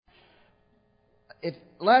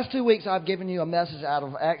last 2 weeks I've given you a message out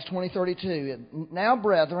of Acts 20:32. Now,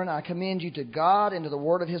 brethren, I commend you to God and to the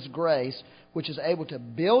word of His grace, which is able to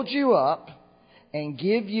build you up and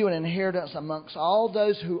give you an inheritance amongst all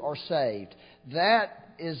those who are saved. That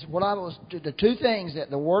is what the two things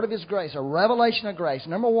that the word of His grace, a revelation of grace.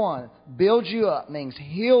 Number one, build you up means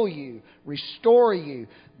heal you, restore you,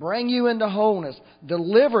 bring you into wholeness,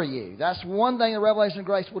 deliver you. That's one thing the revelation of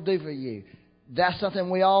grace will do for you. That's something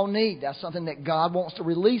we all need. That's something that God wants to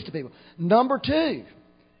release to people. Number two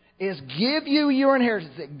is give you your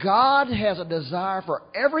inheritance. That God has a desire for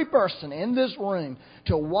every person in this room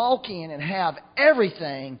to walk in and have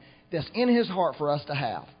everything that's in His heart for us to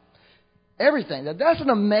have. Everything. That's an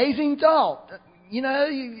amazing thought. You know,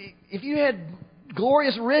 if you had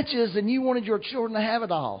glorious riches and you wanted your children to have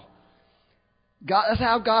it all. God, that's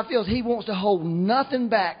how God feels. He wants to hold nothing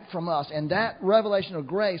back from us. And that revelation of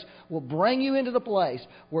grace will bring you into the place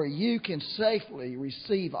where you can safely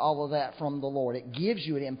receive all of that from the Lord. It gives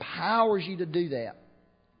you, it empowers you to do that.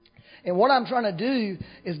 And what I'm trying to do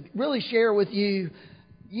is really share with you,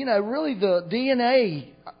 really the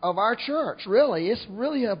DNA of our church, really. It's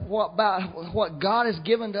really about what God has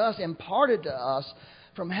given to us, imparted to us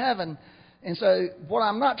from heaven. And so what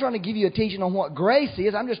I'm not trying to give you a teaching on what grace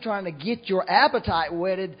is. I'm just trying to get your appetite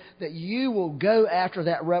whetted that you will go after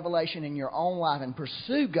that revelation in your own life and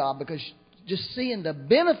pursue God, because just seeing the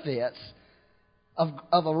benefits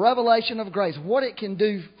of a revelation of grace, what it can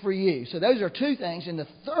do for you. So those are two things. And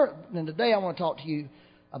today I want to talk to you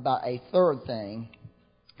about a third thing.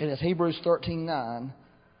 It is Hebrews 13:9.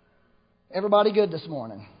 Everybody good this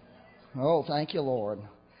morning? Oh, thank you, Lord.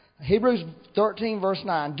 Hebrews 13, verse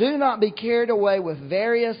 9. Do not be carried away with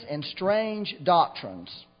various and strange doctrines,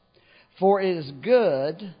 for it is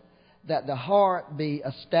good that the heart be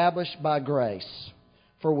established by grace.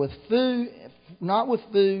 For with food, not with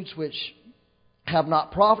foods which have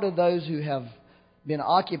not profited those who have been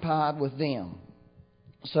occupied with them.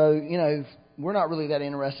 So, we're not really that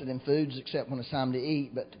interested in foods except when it's time to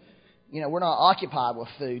eat, but, we're not occupied with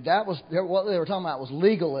food. What they were talking about was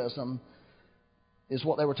legalism, is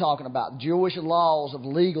what they were talking about. Jewish laws of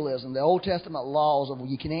legalism, the Old Testament laws of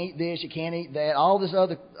you can eat this, you can't eat that, all this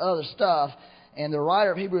other stuff. And the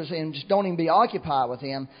writer of Hebrews is saying just don't even be occupied with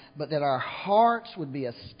them, but that our hearts would be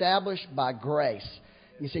established by grace.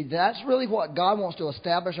 You see, that's really what God wants to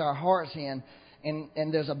establish our hearts in.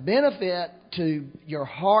 And there's a benefit to your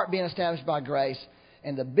heart being established by grace.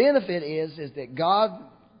 And the benefit is that God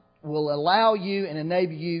will allow you and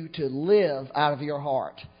enable you to live out of your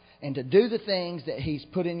heart and to do the things that He's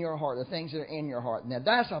put in your heart, the things that are in your heart. Now,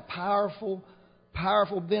 that's a powerful,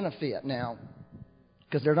 powerful benefit now,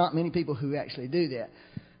 because there are not many people who actually do that.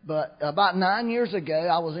 But about 9 years ago,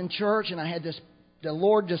 I was in church, and I had the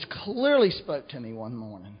Lord just clearly spoke to me one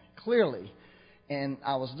morning, clearly. And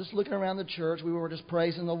I was just looking around the church. We were just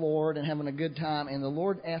praising the Lord and having a good time. And the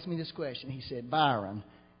Lord asked me this question. He said, Byron,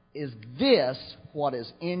 is this what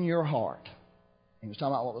is in your heart? He was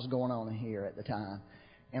talking about what was going on in here at the time.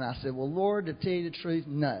 And I said, well, Lord, to tell you the truth,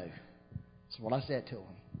 no. That's what I said to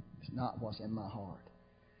Him. It's not what's in my heart.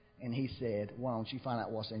 And He said, why don't you find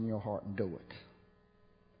out what's in your heart and do it?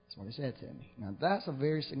 That's what He said to me. Now, that's a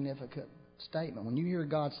very significant statement. When you hear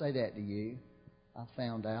God say that to you, I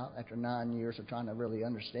found out after 9 years of trying to really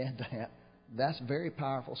understand that's a very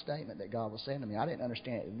powerful statement that God was saying to me. I didn't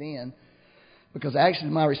understand it then, because actually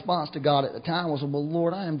my response to God at the time was, well,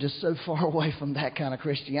 Lord, I am just so far away from that kind of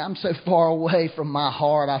Christianity. I'm so far away from my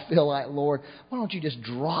heart. I feel like, Lord, why don't you just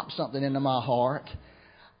drop something into my heart?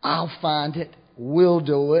 I'll find it, we'll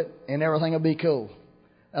do it, and everything will be cool.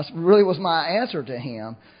 That really was my answer to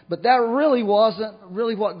Him. But that really wasn't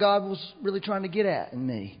really what God was really trying to get at in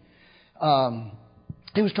me.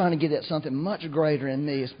 He was trying to get at something much greater in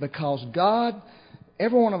me. It's because God,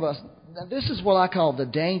 every one of us, now this is what I call the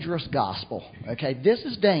dangerous gospel. Okay, this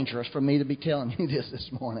is dangerous for me to be telling you this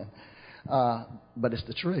morning. But it's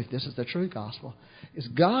the truth. This is the true gospel. Is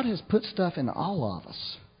God has put stuff in all of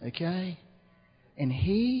us. Okay? And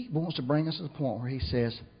He wants to bring us to the point where He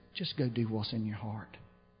says, just go do what's in your heart.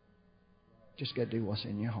 Just go do what's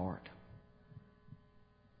in your heart.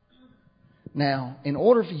 Now, in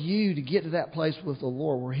order for you to get to that place with the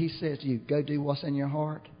Lord where He says to you, go do what's in your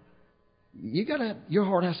heart, your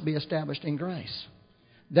heart has to be established in grace.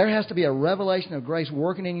 There has to be a revelation of grace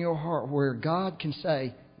working in your heart where God can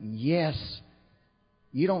say, yes,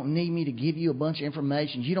 you don't need me to give you a bunch of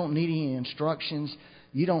information. You don't need any instructions.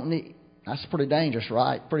 That's pretty dangerous,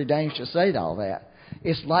 right? Pretty dangerous to say all that.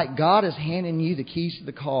 It's like God is handing you the keys to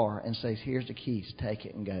the car and says, here's the keys, take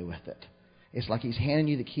it and go with it. It's like He's handing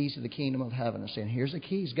you the keys to the kingdom of heaven and saying, here's the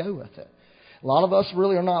keys, go with it. A lot of us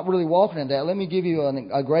really are not really walking in that. Let me give you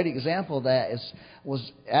a great example of that.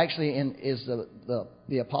 Was actually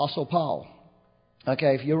the Apostle Paul.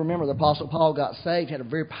 Okay, if you remember, the Apostle Paul got saved, had a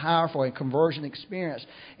very powerful conversion experience,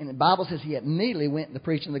 and the Bible says he immediately went into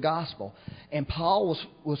preaching the gospel. And Paul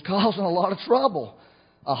was causing a lot of trouble,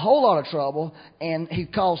 a whole lot of trouble, and he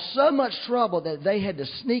caused so much trouble that they had to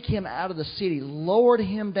sneak him out of the city, lowered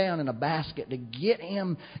him down in a basket to get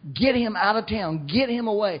him out of town, get him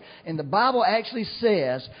away. And the Bible actually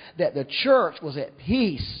says that the church was at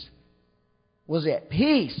peace when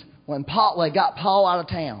they got Paul out of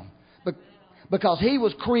town. Because he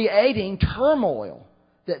was creating turmoil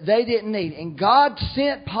that they didn't need. And God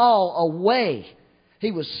sent Paul away.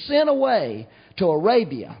 He was sent away to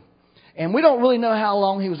Arabia. And we don't really know how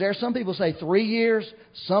long he was there. Some people say 3 years.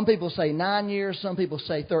 Some people say 9 years. Some people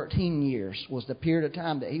say 13 years was the period of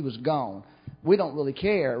time that he was gone. We don't really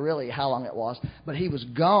care, really, how long it was. But he was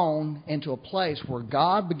gone into a place where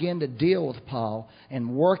God began to deal with Paul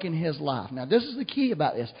and work in his life. Now, this is the key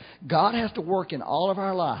about this. God has to work in all of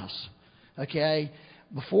our lives. Okay?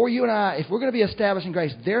 Before you and I, if we're going to be established in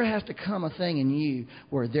grace, there has to come a thing in you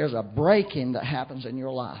where there's a breaking that happens in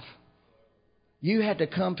your life. You had to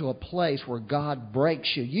come to a place where God breaks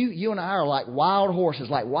you. You and I are like wild horses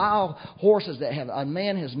that a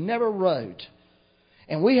man has never rode.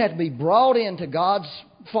 And we had to be brought into God's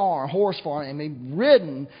horse farm, and be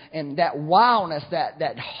ridden, and that wildness,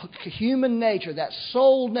 that human nature, that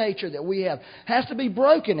soul nature that we have, has to be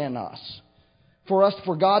broken in us.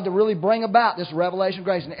 For God to really bring about this revelation of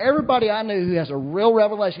grace. And everybody I knew who has a real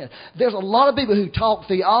revelation, there's a lot of people who talk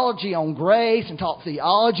theology on grace and talk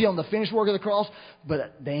theology on the finished work of the cross,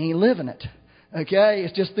 but they ain't living it. Okay?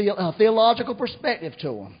 It's just a theological perspective to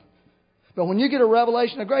them. But when you get a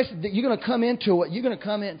revelation of grace, you're going to come into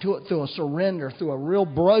it through a surrender, through a real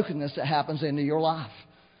brokenness that happens into your life.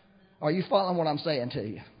 Are you following what I'm saying to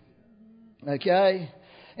you? Okay?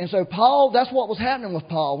 And so Paul, that's what was happening with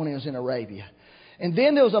Paul when he was in Arabia. And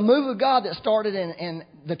then there was a move of God that started in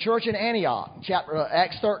the church in Antioch,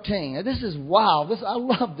 Acts 13. Now, this is wild. I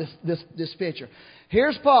love this picture.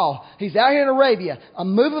 Here's Paul. He's out here in Arabia. A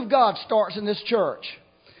move of God starts in this church.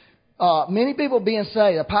 Many people being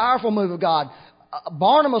saved. A powerful move of God.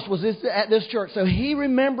 Barnabas was at this church, so he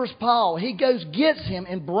remembers Paul. He gets him,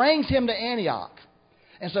 and brings him to Antioch.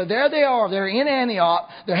 And so there they are. They're in Antioch.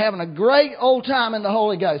 They're having a great old time in the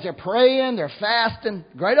Holy Ghost. They're praying. They're fasting.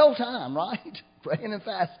 Great old time, right? Praying and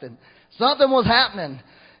fasting. Something was happening.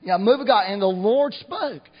 Move of God. And the Lord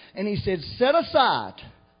spoke. And He said, set aside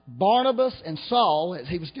Barnabas and Saul, as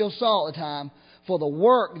he was still Saul at the time, for the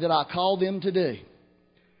work that I called them to do.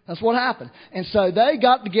 That's what happened. And so they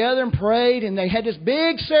got together and prayed, and they had this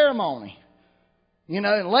big ceremony.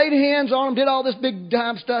 And laid hands on them, did all this big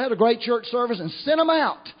time stuff, had a great church service, and sent them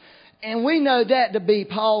out. And we know that to be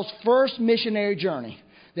Paul's first missionary journey.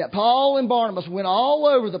 That Paul and Barnabas went all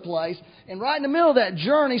over the place, and right in the middle of that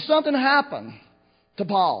journey, something happened to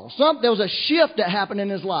Paul. There was a shift that happened in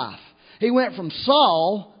his life. He went from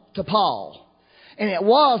Saul to Paul. And it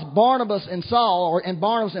was Barnabas and Saul, and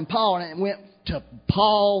Barnabas and Paul, and it went to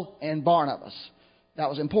Paul and Barnabas. That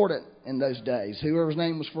was important in those days. Whoever's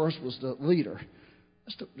name was first was the leader.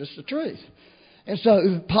 That's the truth. And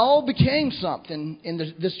so Paul became something in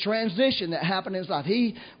this transition that happened in his life.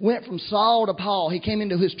 He went from Saul to Paul. He came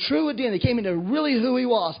into his true identity. He came into really who he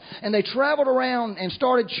was. And they traveled around and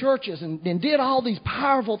started churches and did all these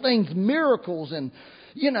powerful things, miracles, and,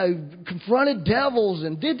 confronted devils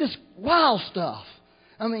and did this wild stuff.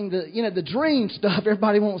 I mean, the dream stuff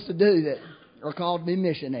everybody wants to do that are called to be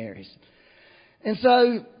missionaries. And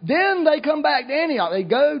so then they come back to Antioch. They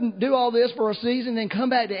go and do all this for a season, then come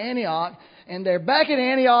back to Antioch. And they're back in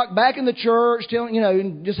Antioch, back in the church,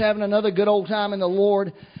 just having another good old time in the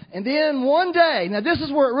Lord. And then one day, now this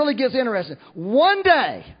is where it really gets interesting. One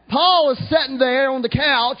day, Paul is sitting there on the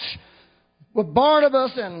couch with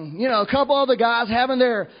Barnabas and, a couple other guys having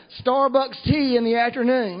their Starbucks tea in the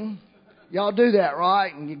afternoon. Y'all do that,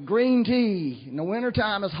 right? And get green tea. In the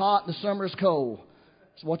wintertime it's hot, in the summer it's cold.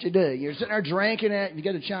 That's what you do. You're sitting there drinking it. You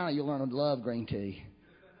go to China, you'll learn to love green tea.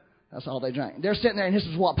 That's all they drink. They're sitting there, and this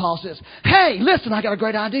is what Paul says. Hey, listen, I got a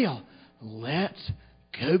great idea. Let's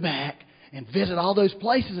go back and visit all those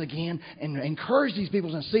places again and encourage these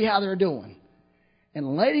people and see how they're doing.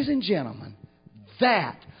 And ladies and gentlemen,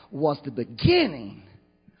 that was the beginning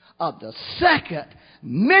of the second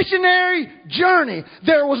missionary journey.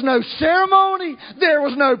 There was no ceremony. There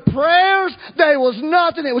was no prayers. There was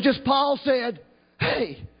nothing. It was just Paul said,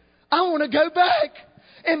 hey, I want to go back.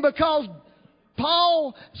 And because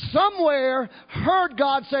Paul somewhere heard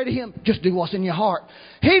God say to him, just do what's in your heart.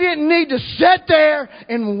 He didn't need to sit there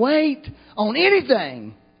and wait on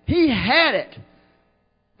anything. He had it.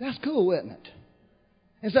 That's cool, isn't it?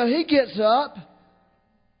 And so he gets up,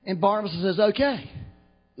 and Barnabas says, okay,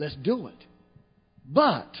 let's do it.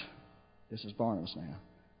 But, this is Barnabas now,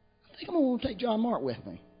 I think I'm going to take John Mark with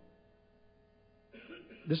me.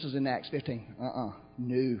 This is in Acts 15.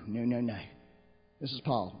 No. This is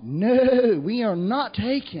Paul. No, we are not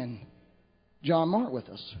taking John Mark with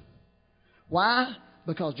us. Why?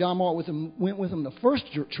 Because John Mark went with him the first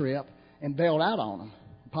trip and bailed out on him.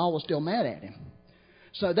 Paul was still mad at him.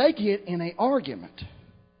 So they get in an argument.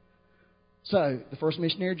 So, the first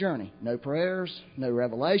missionary journey, no prayers, no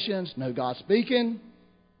revelations, no God speaking.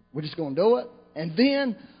 We're just going to do it. And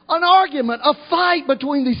then an argument, a fight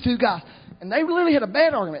between these two guys. And they really had a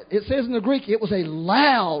bad argument. It says in the Greek it was a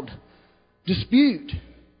loud dispute.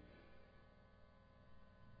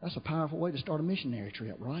 That's a powerful way to start a missionary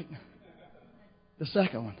trip, right? The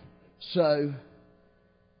second one. So,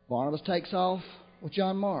 Barnabas takes off with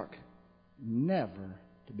John Mark. Never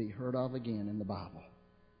to be heard of again in the Bible.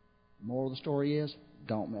 The moral of the story is,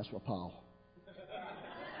 don't mess with Paul.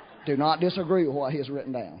 Do not disagree with what he has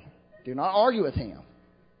written down. Do not argue with him.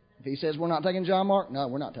 If he says we're not taking John Mark, no,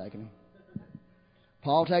 we're not taking him.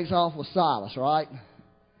 Paul takes off with Silas, right?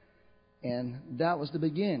 And that was the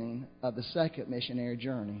beginning of the second missionary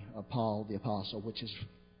journey of Paul the Apostle, which is,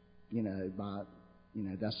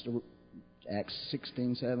 that's the Acts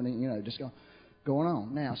 16, 17, just going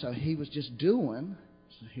on. Now, so he was just doing,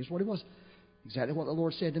 so here's what he was. Exactly what the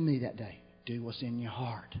Lord said to me that day. Do what's in your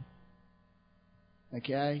heart.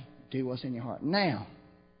 Okay? Do what's in your heart. Now,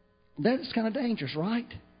 that is kind of dangerous, right?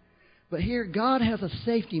 But here, God has a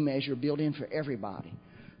safety measure built in for everybody.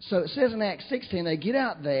 So it says in Acts 16, they get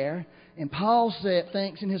out there, and Paul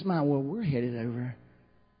thinks in his mind, well, we're headed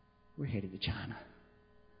to China,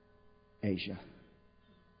 Asia.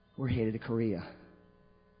 We're headed to Korea,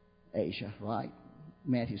 Asia, right?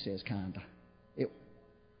 Matthew says kind of.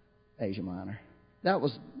 Asia Minor. That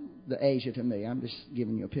was the Asia to me. I'm just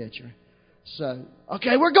giving you a picture. So,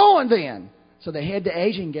 okay, we're going then. So they head to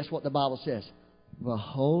Asia, and guess what the Bible says? The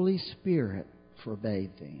Holy Spirit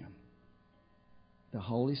forbade them. The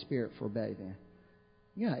Holy Spirit forbade them.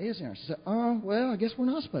 Yeah, it is interesting. So, well, I guess we're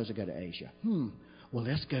not supposed to go to Asia. Well,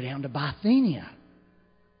 let's go down to Bithynia.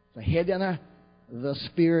 They head down there. The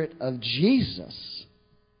Spirit of Jesus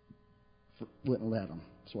wouldn't let them.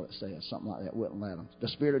 That's what it says. Something like that wouldn't let them. The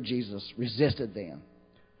Spirit of Jesus resisted them.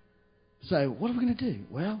 So, what are we going to do?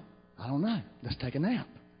 Well, I don't know. Let's take a nap.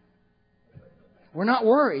 We're not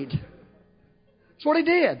worried. That's what he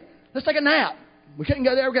did. Let's take a nap. We couldn't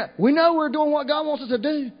go there. We know we're doing what God wants us to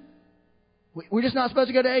do. We're just not supposed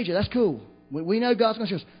to go to Asia. That's cool. We know God's going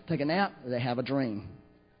to show us. Take a nap. They have a dream.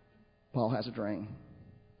 Paul has a dream.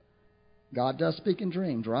 God does speak in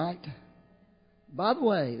dreams, right? By the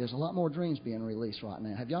way, there's a lot more dreams being released right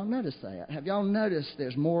now. Have y'all noticed that? Have y'all noticed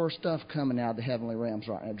there's more stuff coming out of the heavenly realms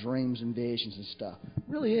right now? Dreams and visions and stuff. It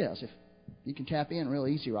really is. If you can tap in real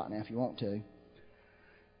easy right now if you want to.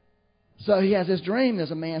 So he has this dream.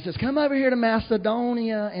 There's a man says, come over here to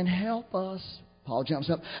Macedonia and help us. Paul jumps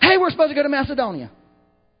up. Hey, we're supposed to go to Macedonia.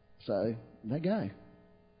 So they go.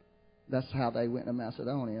 That's how they went to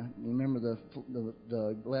Macedonia. You remember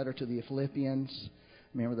the letter to the Philippians?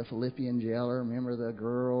 Remember the Philippian jailer? Remember the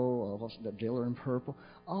girl, the jailer in purple?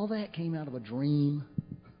 All that came out of a dream.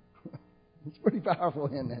 It's pretty powerful,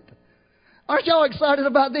 isn't it? Aren't y'all excited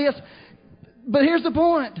about this? But here's the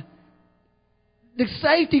point. The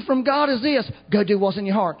safety from God is this. Go do what's in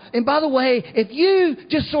your heart. And by the way, if you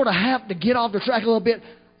just sort of have to get off the track a little bit,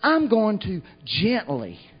 I'm going to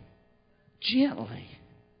gently,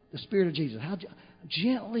 the Spirit of Jesus,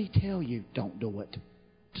 gently tell you, don't do it.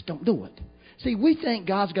 Just don't do it. See, we think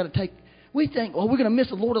God's got to take... We think, we're going to miss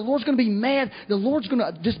the Lord. The Lord's going to be mad. The Lord's going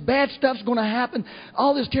to... This bad stuff's going to happen.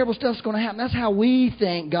 All this terrible stuff's going to happen. That's how we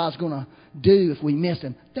think God's going to do if we miss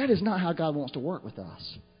Him. That is not how God wants to work with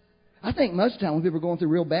us. I think most of the time when people are going through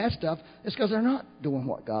real bad stuff, it's because they're not doing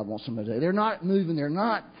what God wants them to do. They're not moving. They're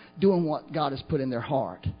not doing what God has put in their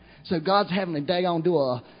heart. So God's having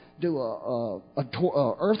to do a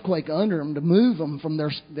earthquake under them to move them from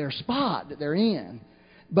their spot that they're in.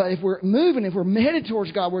 But if we're moving, if we're headed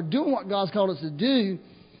towards God, we're doing what God's called us to do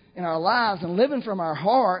in our lives and living from our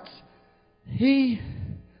hearts, if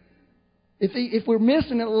we're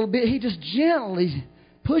missing it a little bit, He just gently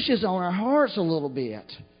pushes on our hearts a little bit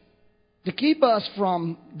to keep us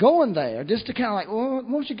from going there. Just to kind of like, well,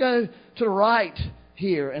 why don't you go to the right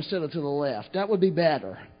here instead of to the left? That would be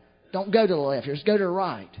better. Don't go to the left here. Just go to the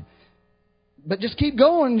right. But just keep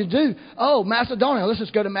going to do, Macedonia. Let's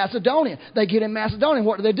just go to Macedonia. They get in Macedonia.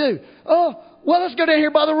 What do? Oh, well, let's go down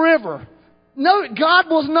here by the river. No, God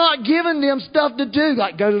was not giving them stuff to do,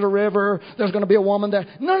 like go to the river, there's going to be a woman there.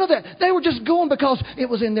 None of that. They were just going because it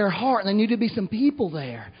was in their heart and there needed to be some people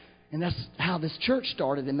there. And that's how this church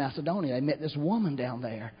started in Macedonia. They met this woman down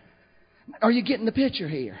there. Are you getting the picture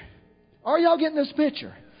here? Are y'all getting this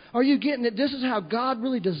picture? Are you getting it? This is how God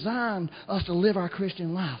really designed us to live our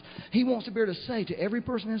Christian life. He wants to be able to say to every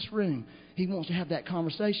person in this room, He wants to have that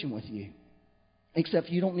conversation with you. Except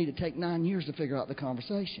you don't need to take 9 years to figure out the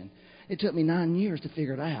conversation. It took me 9 years to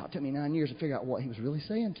figure it out. It took me 9 years to figure out what He was really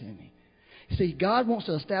saying to me. See, God wants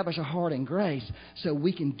to establish a heart in grace so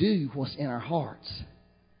we can do what's in our hearts.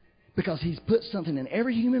 Because He's put something in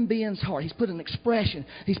every human being's heart. He's put an expression.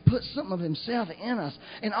 He's put something of Himself in us.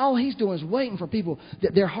 And all He's doing is waiting for people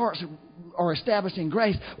that their hearts are established in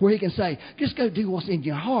grace where He can say, just go do what's in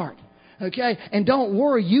your heart. Okay? And don't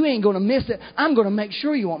worry, you ain't going to miss it. I'm going to make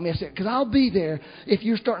sure you won't miss it because I'll be there if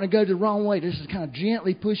you're starting to go the wrong way. This is kind of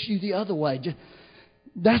gently push you the other way.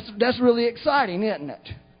 That's really exciting, isn't it?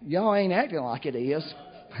 Y'all ain't acting like it is.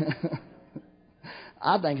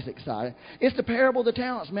 I think it's exciting. It's the parable of the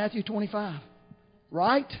talents, Matthew 25.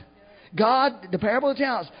 Right? God, the parable of the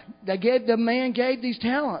talents, the man gave these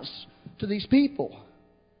talents to these people.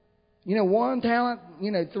 1 talent,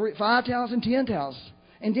 5 talents and 10 talents.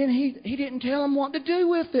 And then he didn't tell them what to do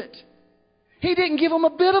with it. He didn't give them a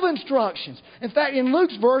bit of instructions. In fact, in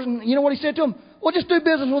Luke's version, you know what he said to them? Well, just do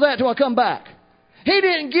business with that till I come back. He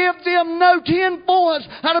didn't give them no 10 points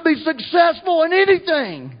how to be successful in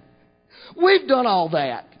anything. We've done all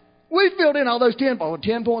that. We filled in all those 10 points.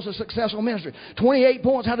 10 points of successful ministry. 28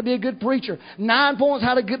 points how to be a good preacher. 9 points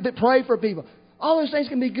how to pray for people. All those things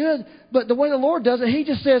can be good, but the way the Lord does it, He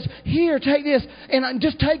just says, here, take this, and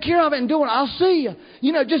just take care of it and do it. I'll see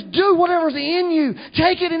you. Just do whatever's in you.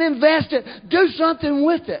 Take it and invest it. Do something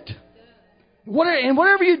with it. And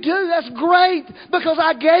whatever you do, that's great, because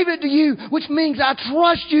I gave it to you, which means I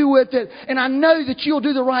trust you with it, and I know that you'll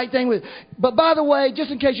do the right thing with it. But by the way, just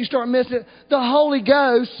in case you start missing it, the Holy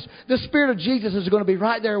Ghost, the Spirit of Jesus, is going to be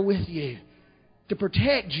right there with you to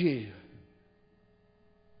protect you.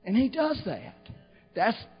 And He does that.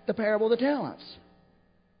 That's the parable of the talents.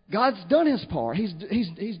 God's done His part. He's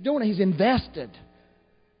doing it. He's invested.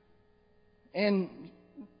 And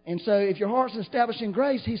so if your heart's established in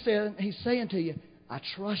grace, He's saying to you, I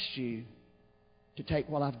trust you to take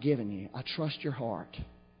what I've given you. I trust your heart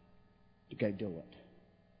to go do it.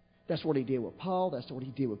 That's what He did with Paul. That's what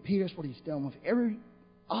He did with Peter. That's what He's done with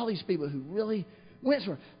all these people who really went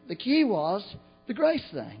through. The key was the grace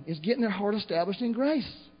thing, is getting their heart established in grace.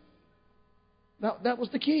 That was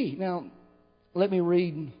the key. Now, let me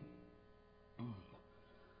read.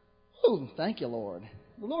 Oh, thank you, Lord.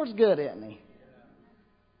 The Lord's good, isn't He?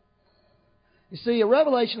 You see, a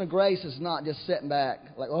revelation of grace is not just sitting back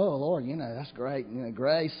like, oh, Lord, that's great.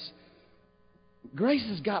 Grace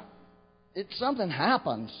has got, something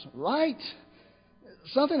happens, right?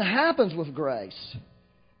 Something happens with grace.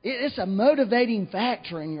 It's a motivating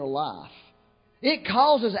factor in your life. It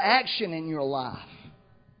causes action in your life.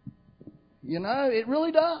 It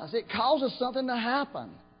really does. It causes something to happen.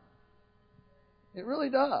 It really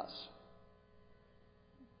does.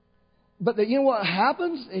 But you know what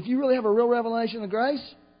happens if you really have a real revelation of grace?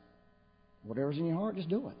 Whatever's in your heart, just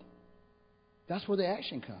do it. That's where the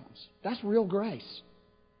action comes. That's real grace.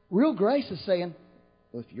 Real grace is saying,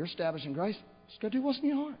 well, if you're establishing grace, just go do what's in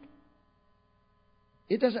your heart.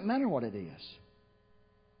 It doesn't matter what it is.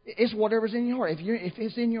 It's whatever's in your heart. If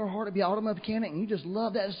it's in your heart to be an automobile mechanic and you just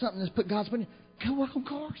love that, it's something that's put God's put in you, go work on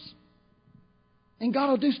cars. And God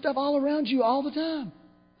will do stuff all around you all the time.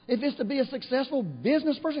 If it's to be a successful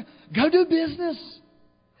business person, go do business.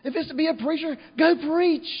 If it's to be a preacher, go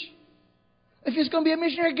preach. If it's going to be a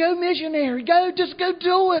missionary, go missionary. Just go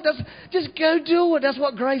do it. Just go do it. That's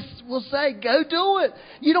what grace will say. Go do it.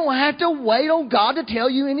 You don't have to wait on God to tell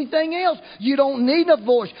you anything else. You don't need a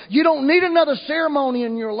voice. You don't need another ceremony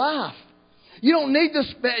in your life. You don't need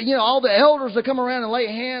all the elders to come around and lay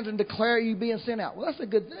hands and declare you being sent out. Well, that's a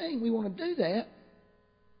good thing. We want to do that.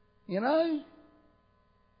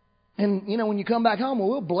 And, when you come back home, well,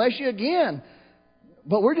 we'll bless you again.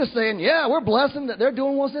 But we're just saying, we're blessing that they're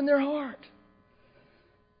doing what's in their heart.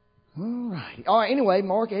 All right. Anyway,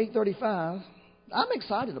 Mark 8:35. I'm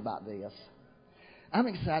excited about this. I'm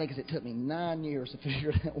excited because it took me 9 years to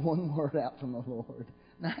figure that one word out from the Lord.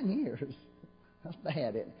 9 years. That's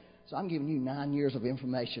bad, isn't it? So I'm giving you 9 years of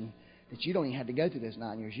information that you don't even have to go through those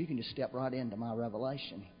 9 years. You can just step right into my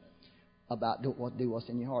revelation about do what's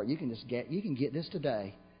in your heart. You can get this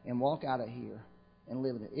today and walk out of here and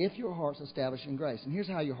live in it. If your heart's established in grace. And here's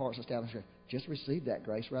how your heart's established. Just receive that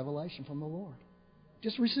grace revelation from the Lord.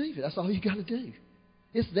 Just receive it. That's all you got to do.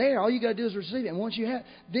 It's there. All you got to do is receive it. And once you have,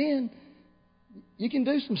 then you can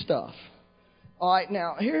do some stuff. All right,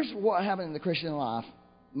 now, here's what happened in the Christian life.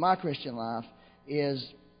 My Christian life is,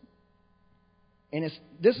 and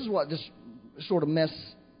this is what just sort of mess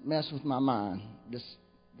with my mind. This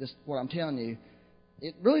what I'm telling you,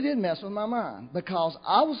 it really did mess with my mind, because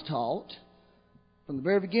I was taught from the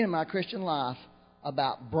very beginning of my Christian life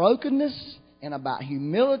about brokenness and about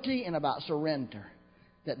humility and about surrender.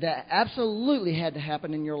 That absolutely had to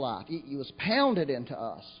happen in your life. It was pounded into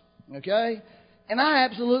us. Okay? And I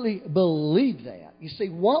absolutely believe that. You see,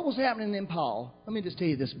 what was happening in Paul, let me just tell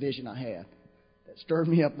you this vision I had that stirred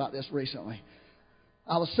me up about this recently.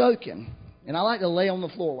 I was soaking, and I like to lay on the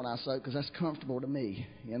floor when I soak because that's comfortable to me.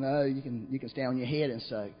 You know, you can stand on your head and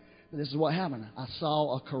soak. But this is what happened. I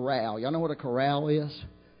saw a corral. Y'all know what a corral is?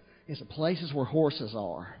 It's the places where horses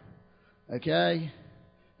are. Okay?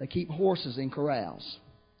 They keep horses in corrals.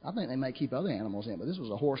 I think they may keep other animals in, but this was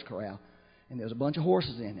a horse corral. And there was a bunch of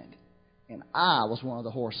horses in it. And I was one of the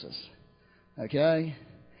horses. Okay?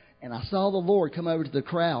 And I saw the Lord come over to the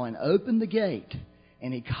corral and open the gate.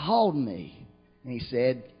 And He called me. And He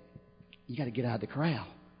said, you got to get out of the corral.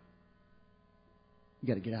 You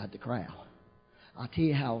got to get out of the corral. I'll tell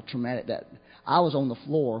you how traumatic that. I was on the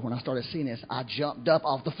floor when I started seeing this. I jumped up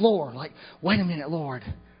off the floor like, wait a minute, Lord.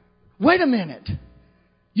 Wait a minute.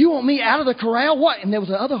 You want me out of the corral? What? And there was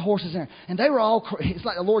other horses there. And they were all, it's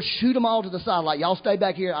like the Lord shoot them all to the side. Like, y'all stay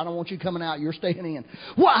back here. I don't want you coming out. You're staying in.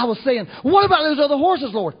 What? I was saying, what about those other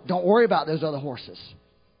horses, Lord? Don't worry about those other horses.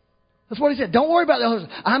 That's what He said. Don't worry about the horses.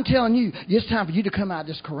 I'm telling you, it's time for you to come out of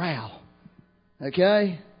this corral.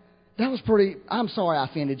 Okay? That was pretty, I'm sorry I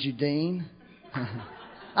offended you, Dean.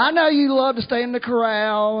 I know you love to stay in the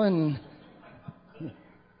corral and...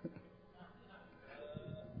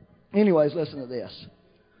 Anyways, listen to this.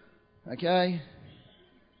 Okay?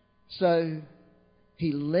 So,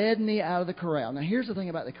 He led me out of the corral. Now, here's the thing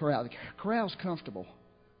about the corral. The corral's comfortable.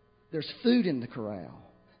 There's food in the corral.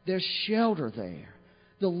 There's shelter there.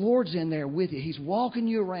 The Lord's in there with you. He's walking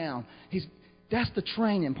you around. That's the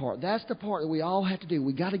training part. That's the part that we all have to do.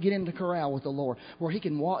 We got to get in the corral with the Lord where He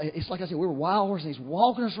can walk. It's like I said, we were wild horses and He's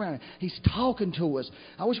walking us around. He's talking to us.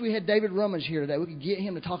 I wish we had David Rummage here today. We could get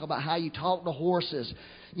him to talk about how you talk to horses.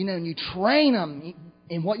 You know, and you train them.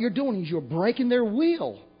 And what you're doing is you're breaking their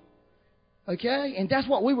will. Okay? And that's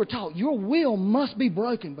what we were taught. Your will must be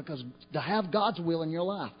broken because to have God's will in your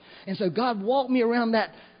life. And so God walked me around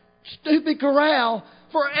that stupid corral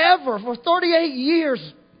forever, for 38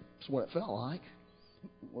 years. That's what it felt like.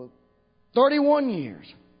 31 years.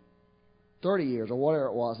 30 years or whatever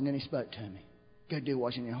it was. And then He spoke to me. Go do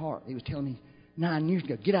what's in your heart. He was telling me 9 years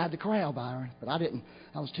ago, get out of the corral, Byron. But I didn't.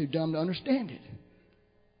 I was too dumb to understand it.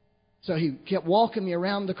 So He kept walking me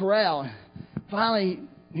around the corral. Finally,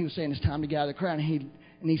 He was saying it's time to get out of the corral. And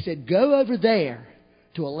He said, go over there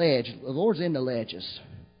to a ledge. The Lord's into ledges.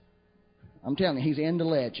 I'm telling you, He's into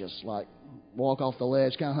ledges. Like walk off the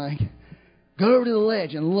ledge kind of thing. Go over to the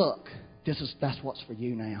ledge and look. That's what's for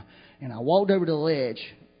you now. And I walked over to the ledge.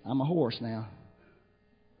 I'm a horse now.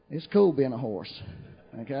 It's cool being a horse.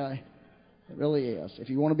 Okay? It really is. If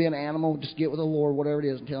you want to be an animal, just get with the Lord, whatever it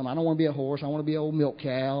is, and tell Him, I don't want to be a horse. I want to be an old milk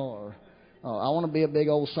cow, or I want to be a big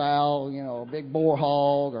old sow, you know, a big boar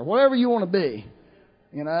hog, or whatever you want to be.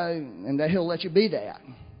 You know, and that He'll let you be that.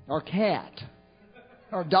 Or cat.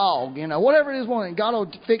 Or dog, you know, whatever it is, God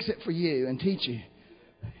will fix it for you and teach you.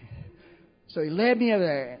 So He led me over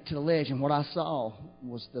there to the ledge, and what I saw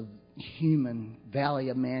was the human valley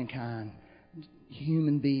of mankind,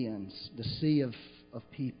 human beings, the sea of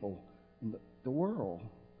people, in the world.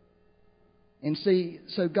 And see,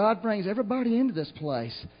 so God brings everybody into this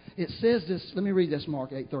place. It says this, let me read this,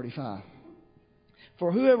 Mark 8:35.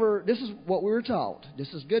 For whoever, this is what we were taught.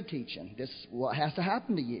 This is good teaching. This is what has to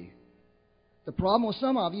happen to you. The problem with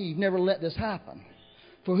some of you, you've never let this happen.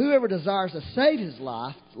 For whoever desires to save his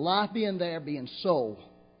life, life being there, being soul,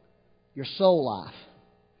 your soul life,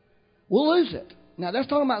 will lose it. Now, that's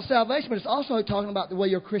talking about salvation, but it's also talking about the way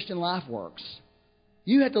your Christian life works.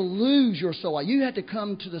 You have to lose your soul life. You have to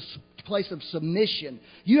come to the place of submission.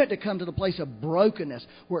 You have to come to the place of brokenness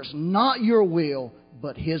where it's not your will,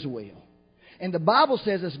 but His will. And the Bible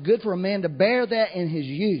says it's good for a man to bear that in his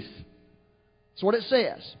youth. That's what it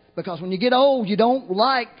says. Because when you get old, you don't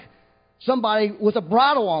like somebody with a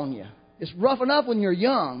bridle on you. It's rough enough when you're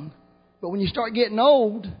young, but when you start getting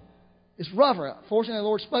old, it's rougher. Fortunately, the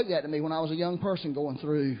Lord spoke that to me when I was a young person going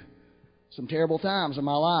through some terrible times in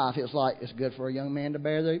my life. It was like, it's good for a young man to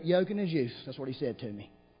bear the yoke in his youth. That's what He said to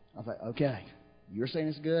me. I thought, okay, you're saying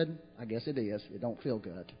it's good? I guess it is. It don't feel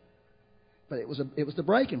good. But it was the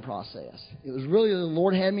breaking process. It was really the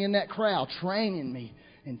Lord had me in that crowd, training me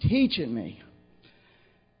and teaching me.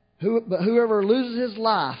 But whoever loses his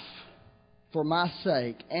life for my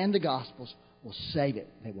sake and the gospel's will save it.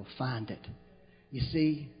 They will find it. You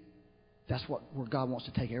see, that's where God wants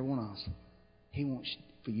to take every one of us. He wants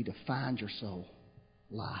for you to find your soul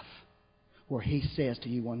life. Where He says to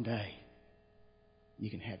you one day, you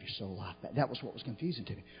can have your soul life back. That was what was confusing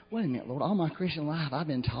to me. Wait a minute, Lord. All my Christian life, I've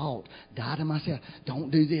been taught, die to myself. Don't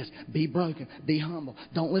do this. Be broken. Be humble.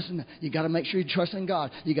 Don't listen. You got to make sure you trust in God.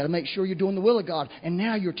 You got to make sure you're doing the will of God. And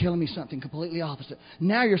now you're telling me something completely opposite.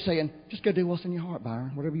 Now you're saying, just go do what's in your heart,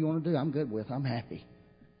 Byron. Whatever you want to do, I'm good with. I'm happy.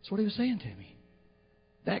 That's what He was saying to me.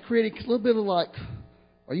 That created a little bit of like,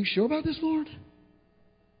 are you sure about this, Lord?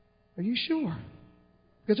 Are you sure?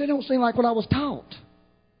 Because they don't seem like what I was taught.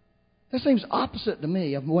 That seems opposite to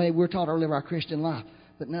me of the way we're taught to live our Christian life.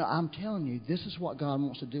 But no, I'm telling you, this is what God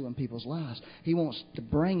wants to do in people's lives. He wants to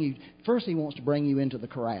bring you, first He wants to bring you into the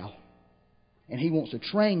corral. And He wants to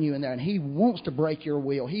train you in there. And He wants to break your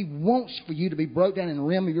will. He wants for you to be broke down in the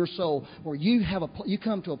realm of your soul where you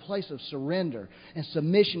come to a place of surrender and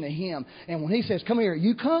submission to Him. And when He says, come here,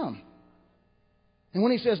 you come. And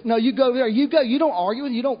when He says, no, you go there, you go. You don't argue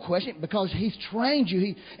with it, you don't question it because He's trained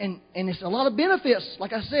you. And it's a lot of benefits.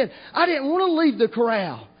 Like I said, I didn't want to leave the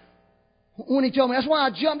corral when He told me. That's why I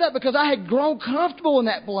jumped up, because I had grown comfortable in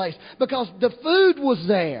that place. Because the food was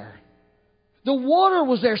there. The water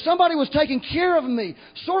was there. Somebody was taking care of me.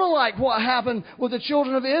 Sort of like what happened with the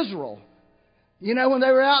children of Israel. You know, when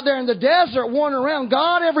they were out there in the desert wandering around,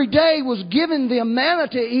 God every day was giving them manna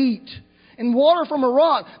to eat and water from a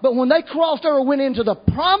rock. But when they crossed over and went into the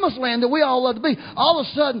promised land that we all love to be, all of a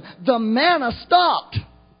sudden the manna stopped.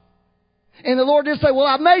 And the Lord did say, well,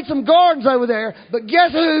 I made some gardens over there, but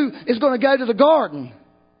guess who is going to go to the garden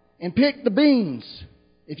and pick the beans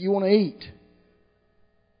if you want to eat?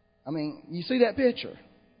 I mean, you see that picture?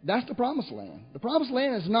 That's the promised land. The promised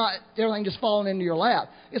land is not everything just falling into your lap.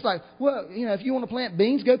 It's like, well, you know, if you want to plant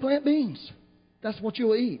beans, go plant beans. That's what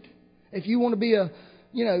you'll eat. If you want to be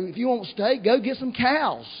if you want steak, go get some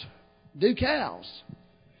cows. Do cows.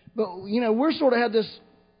 But, we're sort of had this,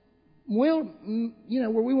 where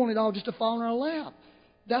we want it all just to fall in our lap.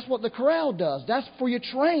 That's what the corral does. That's for your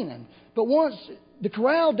training. But once the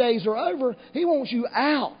corral days are over, He wants you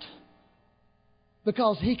out.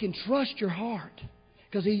 Because He can trust your heart.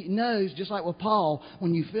 Because He knows, just like with Paul,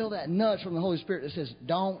 when you feel that nudge from the Holy Spirit that says,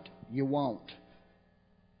 don't, you won't.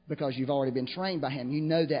 Because you've already been trained by Him. You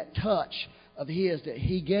know that touch of His that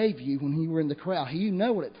He gave you when you were in the crowd. You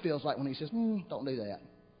know what it feels like when He says, don't do that.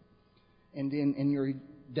 And then in your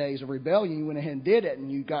days of rebellion, you went ahead and did it,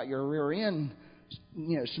 and you got your rear end,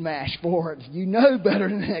 smashed for it. You know better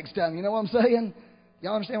the next time. You know what I'm saying?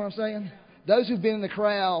 Y'all understand what I'm saying? Those who've been in the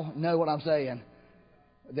crowd know what I'm saying.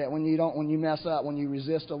 That when you mess up, when you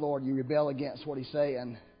resist the Lord, you rebel against what He's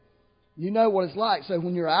saying. You know what it's like. So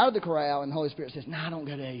when you're out of the corral and the Holy Spirit says, don't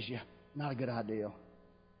go to Asia. Not a good idea.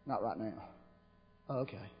 Not right now. Oh,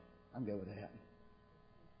 okay. I'm good with that.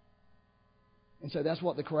 And so that's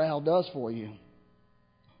what the corral does for you.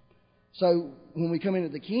 So when we come into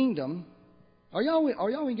the kingdom, are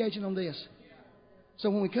y'all engaging on this? So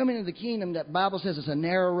when we come into the kingdom, that Bible says it's a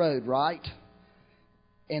narrow road, right?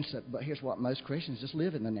 And so, but here's what most Christians just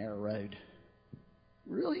live in the narrow road.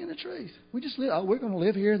 Really, in the truth, we just live. Oh, we're going to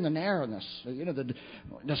live here in the narrowness,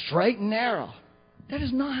 the straight and narrow. That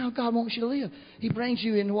is not how God wants you to live. He brings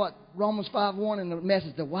you in what Romans 5:1 in the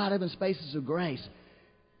message, the wide open spaces of grace.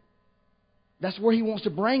 That's where He wants to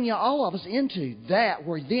bring you, all of us, into that.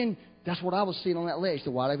 Where then, that's what I was seeing on that ledge,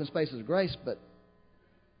 the wide open spaces of grace. But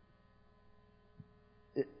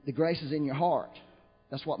the grace is in your heart.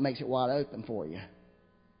 That's what makes it wide open for you.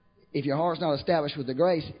 If your heart's not established with the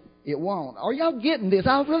grace, it won't. Are y'all getting this?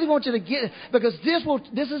 I really want you to get it, because this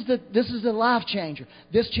is the life changer.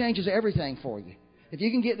 This changes everything for you. If you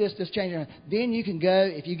can get this changes, then you can go.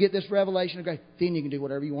 If you get this revelation of grace, then you can do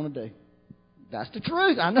whatever you want to do. That's the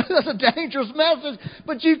truth. I know that's a dangerous message,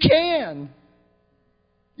 but you can.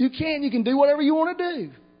 You can. You can do whatever you want to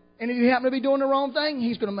do. And if you happen to be doing the wrong thing,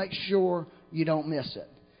 He's going to make sure you don't miss it.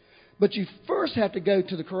 But you first have to go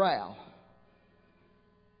to the corral.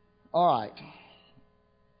 All right.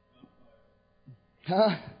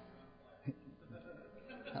 Huh?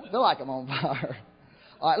 I feel like I'm on fire.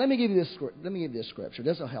 All right, let me give you this scripture.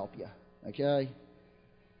 This will help you. Okay?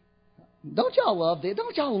 Don't y'all love this?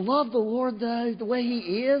 Don't y'all love the Lord though, the way He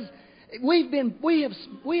is?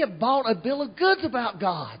 We have bought a bill of goods about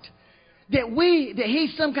God. That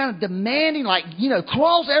He's some kind of demanding,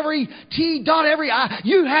 cross every T, dot every I.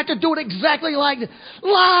 You have to do it exactly like this.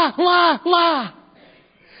 Lie, lie, lie.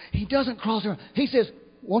 He doesn't cross her. He says,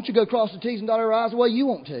 won't you go cross the T's and dot your I's the way you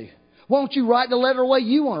want to? Won't you write the letter the way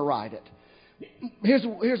you want to write it? Here's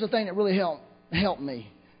the thing that really helped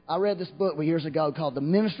me. I read this book years ago called The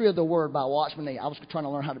Ministry of the Word by Watchman Nee. I was trying to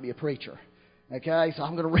learn how to be a preacher. Okay, so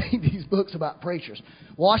I'm going to read these books about preachers.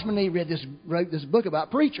 Watchman Nee wrote this book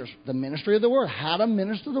about preachers, The Ministry of the Word, how to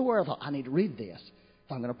minister the Word. I thought, I need to read this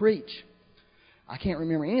if I'm going to preach. I can't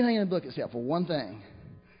remember anything in the book except for one thing.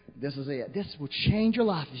 This is it. This will change your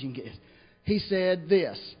life if you can get this. He said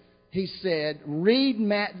this. He said, read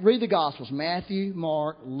the Gospels, Matthew,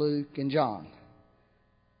 Mark, Luke, and John.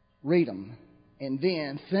 Read them. And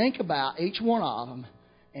then think about each one of them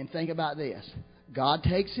and think about this. God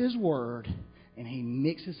takes His Word and He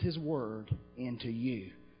mixes His Word into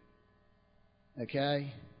you.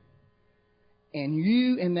 Okay? And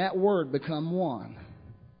you and that Word become one.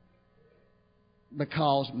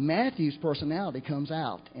 Because Matthew's personality comes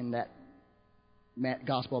out in that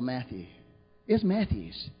Gospel of Matthew. It's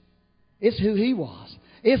Matthew's. It's who he was.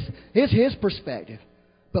 It's his perspective.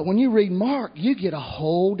 But when you read Mark, you get a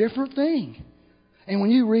whole different thing. And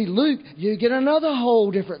when you read Luke, you get another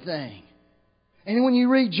whole different thing. And when you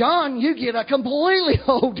read John, you get a completely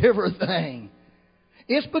whole different thing.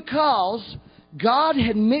 It's because God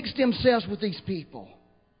had mixed Himself with these people.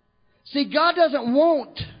 See, God doesn't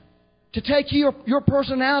want to take your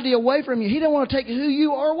personality away from you. He doesn't want to take who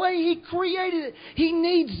you are away. He created it. He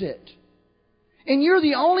needs it. And you're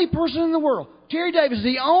the only person in the world. Terry Davis is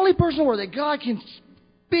the only person in the world that God can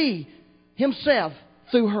be Himself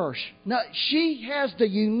through her. Now, she has the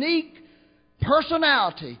unique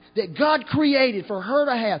personality that God created for her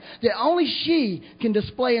to have, that only she can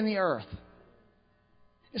display in the earth.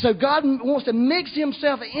 So God wants to mix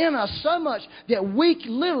Himself in us so much that we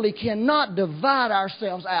literally cannot divide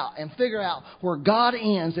ourselves out and figure out where God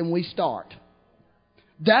ends and we start.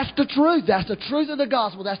 That's the truth. That's the truth of the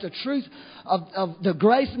gospel. That's the truth of the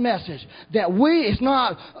grace message. That it's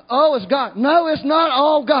not, it's God. No, it's not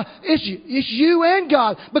all God. It's you and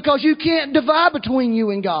God, because you can't divide between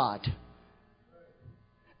you and God.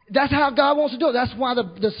 That's how God wants to do it. That's why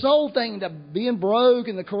the soul thing, the being broke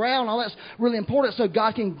and the corral and all that's really important, so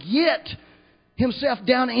God can get Himself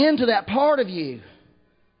down into that part of you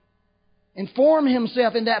and form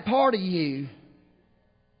Himself in that part of you.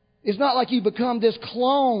 It's not like you become this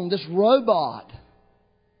clone, this robot.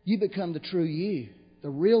 You become the true you. The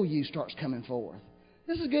real you starts coming forth.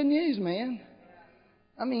 This is good news, man.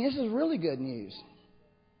 I mean, this is really good news.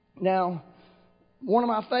 Now, one of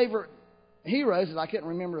my favorite heroes, is I couldn't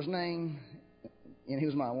remember his name, and he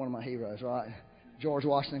was one of my heroes, right? George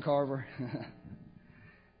Washington Carver.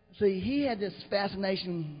 See, he had this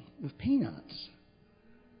fascination with peanuts.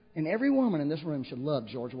 And every woman in this room should love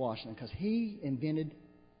George Washington, because he invented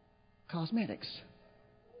cosmetics.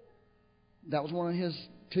 That was one of his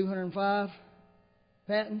 205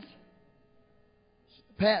 patents.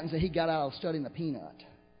 Patents that he got out of studying the peanut.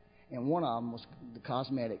 And one of them was the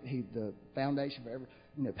cosmetic, the foundation for every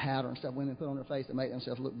powder and stuff women put on their face to make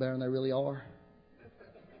themselves look better than they really are.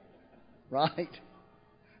 Right?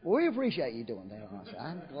 Well, we appreciate you doing that, honestly.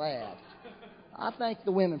 I'm glad. I thank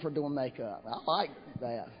the women for doing makeup. I like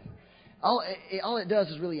that. All it does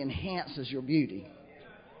is really enhances your beauty.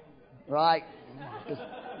 Right?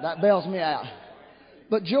 That bails me out.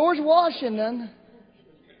 But George Washington,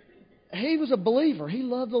 he was a believer. He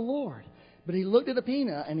loved the Lord. But he looked at a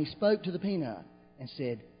peanut and he spoke to the peanut and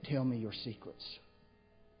said, "Tell me your secrets."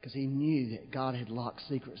 Because he knew that God had locked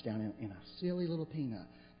secrets down in a silly little peanut.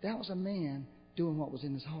 That was a man doing what was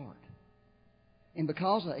in his heart. And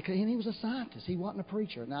because of that, and he was a scientist. He wasn't a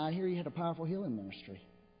preacher. Now, I hear he had a powerful healing ministry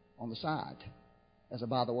on the side, as a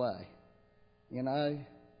by the way. You know?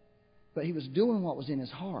 But he was doing what was in his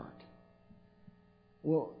heart.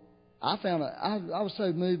 Well, I was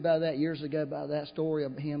so moved by that years ago, by that story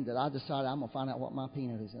of him, that I decided I'm going to find out what my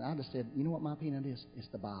peanut is. And I just said, you know what my peanut is? It's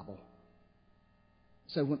the Bible.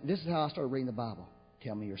 So this is how I started reading the Bible.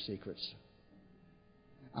 Tell me your secrets.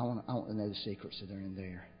 I want to know the secrets that are in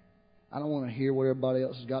there. I don't want to hear what everybody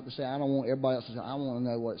else has got to say. I don't want everybody else to say. I want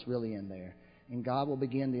to know what's really in there. And God will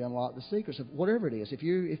begin to unlock the secrets of whatever it is. If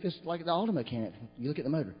it's like the auto mechanic, you look at the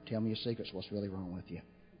motor. Tell me your secrets. What's really wrong with you?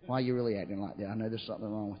 Why are you really acting like that? I know there's something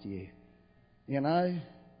wrong with you. You know?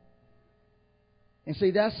 And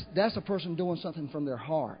see, that's a person doing something from their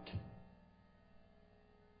heart.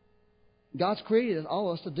 God's created all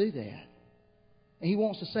of us to do that. And He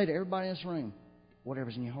wants to say to everybody in this room,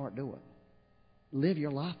 whatever's in your heart, do it. Live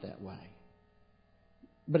your life that way.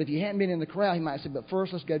 But if you hadn't been in the crowd, He might say, but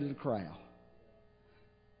first let's go to the crowd.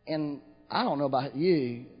 And I don't know about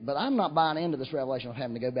you, but I'm not buying into this revelation of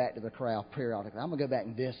having to go back to the corral periodically. I'm going to go back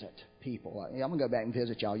and visit people. I'm going to go back and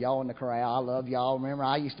visit y'all. Y'all in the corral. I love y'all. Remember,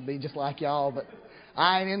 I used to be just like y'all, but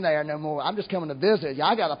I ain't in there no more. I'm just coming to visit you.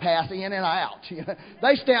 I got to pass in and out.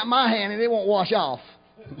 They stamp my hand and it won't wash off.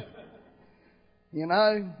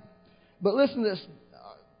 But listen to this.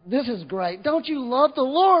 This is great. Don't you love the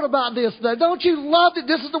Lord about this, though? Don't you love that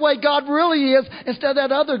this is the way God really is instead of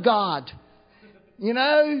that other God?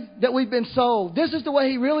 That we've been sold. This is the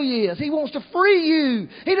way He really is. He wants to free you.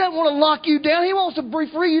 He doesn't want to lock you down. He wants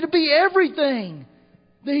to free you to be everything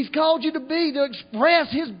that He's called you to be, to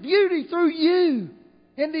express His beauty through you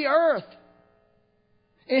in the earth.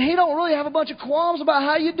 And He don't really have a bunch of qualms about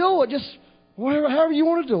how you do it. Just however you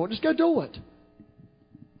want to do it, just go do it.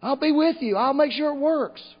 I'll be with you. I'll make sure it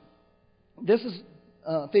works. This is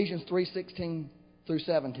Ephesians 3:16 through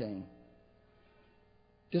 17.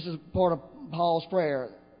 This is part of Paul's prayer,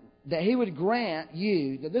 that He would grant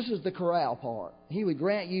you, that this is the corral part, He would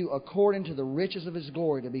grant you according to the riches of His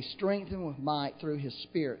glory to be strengthened with might through His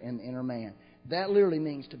Spirit in the inner man. That literally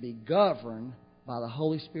means to be governed by the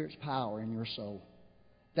Holy Spirit's power in your soul.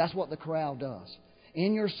 That's what the corral does.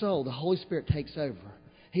 In your soul, the Holy Spirit takes over.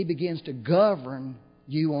 He begins to govern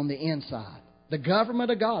you on the inside. The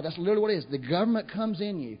government of God, that's literally what it is. The government comes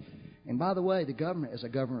in you. And by the way, the government is a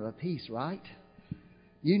government of peace, right?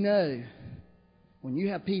 When you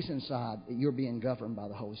have peace inside, you're being governed by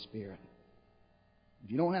the Holy Spirit.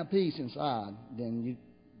 If you don't have peace inside, then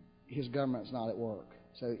His government's not at work.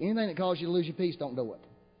 So anything that causes you to lose your peace, don't do it.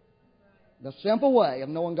 The simple way of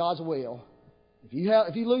knowing God's will. If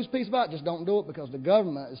you lose peace about it, just don't do it, because the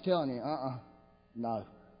government is telling you, no,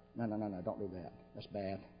 don't do that. That's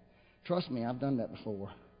bad. Trust me, I've done that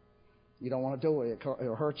before. You don't want to do it.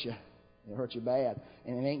 It'll hurt you. It'll hurt you bad.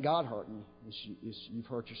 And it ain't God hurting you. You've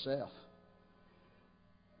hurt yourself.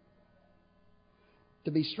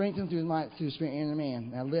 To be strengthened through the Spirit in the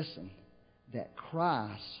man. Now listen, that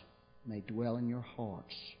Christ may dwell in your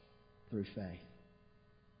hearts through faith.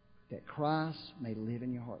 That Christ may live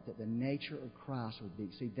in your heart. That the nature of Christ would be.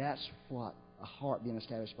 See, that's what a heart being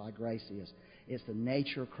established by grace is. It's the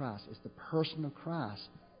nature of Christ. It's the person of Christ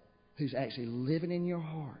who's actually living in your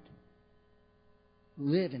heart.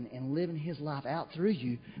 Living His life out through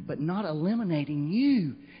you, but not eliminating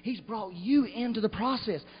you. He's brought you into the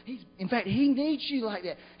process. In fact, He needs you like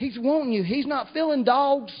that. He's wanting you. He's not filling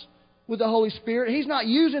dogs with the Holy Spirit. He's not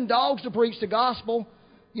using dogs to preach the gospel.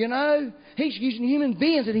 He's using human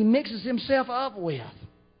beings that He mixes Himself up with.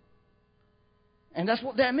 And that's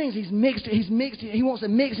what that means. He wants to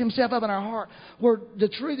mix Himself up in our heart. Where the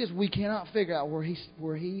truth is, we cannot figure out where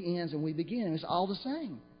He ends and we begin. It's all the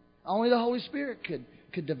same. Only the Holy Spirit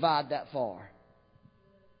could divide that far.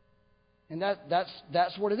 And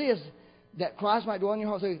that's what it is. That Christ might dwell in your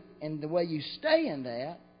heart. And the way you stay in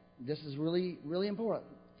that, this is really, really important.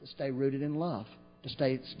 To stay rooted in love. To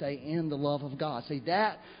stay in the love of God. See,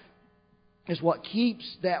 that is what keeps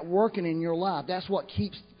that working in your life. That's what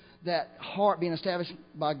keeps that heart being established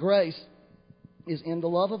by grace, is in the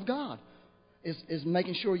love of God. Is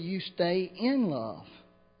making sure you stay in love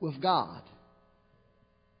with God.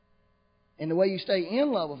 And the way you stay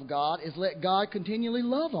in love with God is let God continually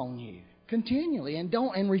love on you. Continually.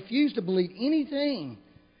 And refuse to believe anything.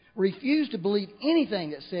 Refuse to believe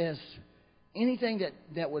anything that says anything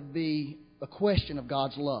that would be a question of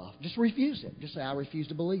God's love. Just refuse it. Just say, I refuse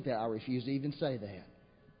to believe that. I refuse to even say that.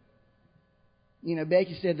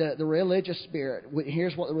 Becky said that the religious spirit,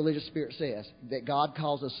 here's what the religious spirit says, that God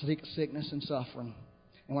causes sickness and suffering.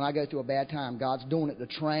 And when I go through a bad time, God's doing it to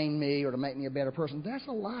train me or to make me a better person. That's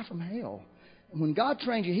a lie from hell. When God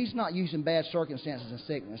trains you, He's not using bad circumstances and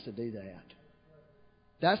sickness to do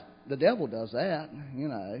that. The devil does that,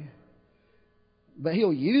 But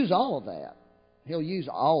he'll use all of that. He'll use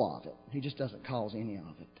all of it. He just doesn't cause any of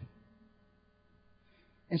it.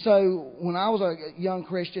 And so, when I was a young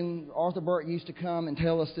Christian, Arthur Burke used to come and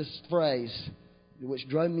tell us this phrase, which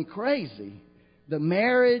drove me crazy. The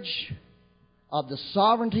marriage of the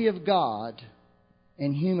sovereignty of God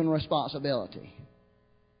and human responsibility.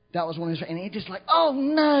 That was one of his, and it just like, oh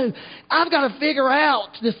no, I've got to figure out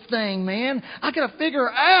this thing, man. I've got to figure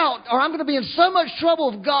out, or I'm going to be in so much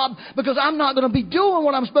trouble with God because I'm not going to be doing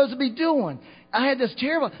what I'm supposed to be doing. I had this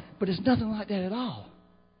terrible, but it's nothing like that at all.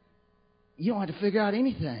 You don't have to figure out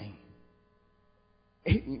anything.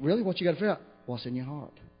 Really, what you got to figure out? What's in your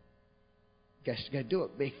heart? You got to do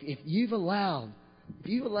it. If you've allowed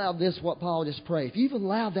this, what Paul just prayed, if you've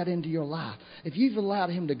allowed that into your life, if you've allowed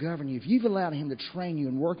Him to govern you, if you've allowed Him to train you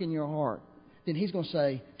and work in your heart, then He's going to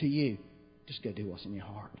say to you, just go do what's in your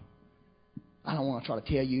heart. I don't want to try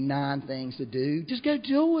to tell you 9 things to do. Just go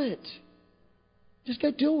do it. Just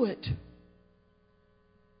go do it.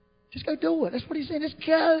 Just go do it. That's what he said. Just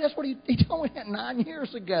go. That's what he told me that 9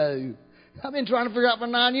 years ago. I've been trying to figure out for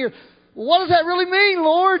 9 years. Well, what does that really mean,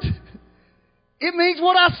 Lord? It means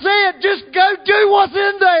what I said. Just go do what's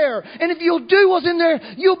in there. And if you'll do what's in there,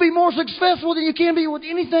 you'll be more successful than you can be with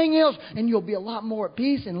anything else. And you'll be a lot more at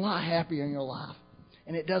peace and a lot happier in your life.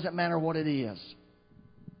 And it doesn't matter what it is.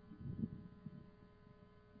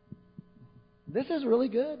 This is really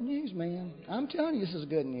good news, man. I'm telling you, this is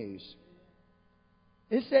good news.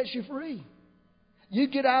 It sets you free. You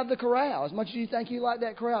get out of the corral. As much as you think you like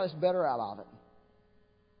that corral, it's better out of it.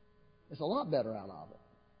 It's a lot better out of it.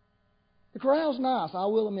 The corral's nice, I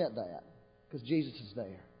will admit that, because Jesus is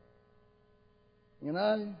there. You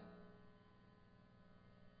know?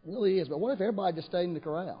 It really is. But what if everybody just stayed in the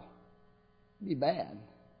corral? It'd be bad.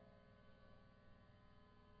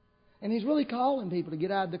 And He's really calling people to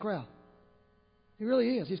get out of the corral. He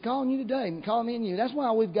really is. He's calling you today and calling me and you. That's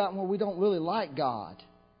why we've gotten where we don't really like God.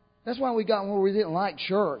 That's why we've gotten where we didn't like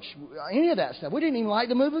church. Any of that stuff. We didn't even like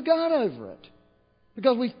the move of God over it.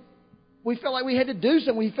 Because we felt like we had to do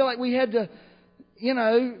something. We felt like we had to,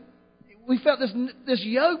 we felt this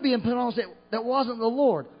yoke being put on us that wasn't the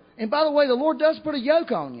Lord. And by the way, the Lord does put a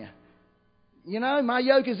yoke on you. You know, my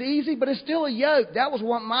yoke is easy, but it's still a yoke. That was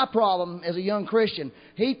my problem as a young Christian.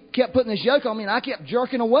 He kept putting this yoke on me, and I kept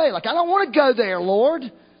jerking away. Like, I don't want to go there, Lord.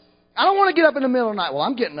 I don't want to get up in the middle of the night. Well,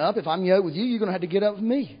 I'm getting up. If I'm yoked with you, you're going to have to get up with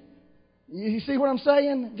me. You see what I'm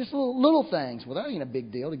saying? Just little things. Well, that ain't a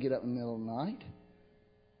big deal to get up in the middle of the night.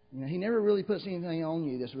 You know, He never really puts anything on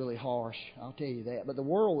you that's really harsh. I'll tell you that. But the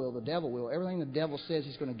world will, the devil will. Everything the devil says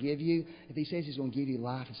He's going to give you, if he says He's going to give you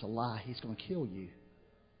life, it's a lie. He's going to kill you.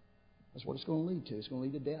 That's what it's going to lead to. It's going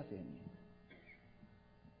to lead to death in you.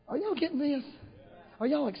 Are y'all getting this? Are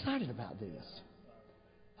y'all excited about this?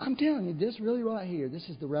 I'm telling you, this really right here, this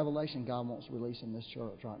is the revelation God wants to release in this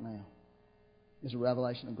church right now. It's a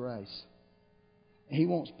revelation of grace. He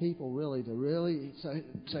wants people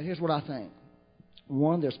so here's what I think.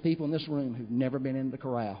 One, there's people in this room who've never been in the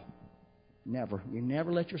corral. Never. You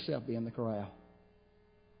never let yourself be in the corral.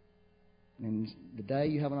 And the day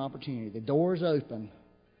you have an opportunity, the door is open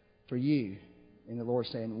for you. And the Lord's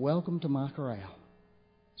saying, welcome to my corral.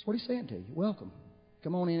 That's what He's saying to you. Welcome.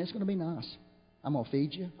 Come on in. It's going to be nice. I'm going to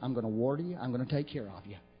feed you. I'm going to water you. I'm going to take care of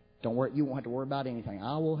you. Don't worry. You won't have to worry about anything.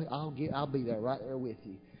 I'll be there right there with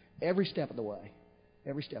you. Every step of the way.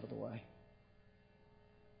 Every step of the way.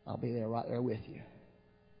 I'll be there right there with you.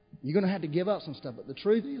 You're going to have to give up some stuff. But the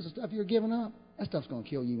truth is, the stuff you're giving up, that stuff's going to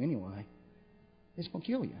kill you anyway. It's going to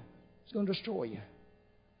kill you. It's going to destroy you.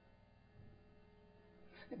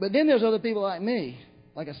 But then there's other people like me.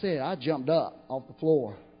 Like I said, I jumped up off the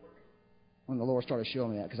floor when the Lord started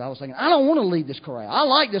showing me that. Because I was thinking, I don't want to leave this corral. I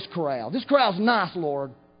like this corral. This corral's nice,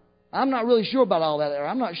 Lord. I'm not really sure about all that there.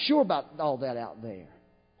 I'm not sure about all that out there.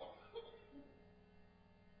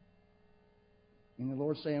 And the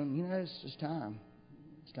Lord's saying, it's time.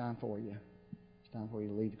 It's time for you. It's time for you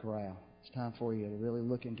to leave the corral. It's time for you to really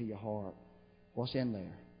look into your heart. What's in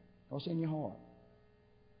there? What's in your heart?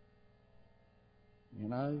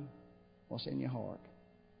 What's in your heart?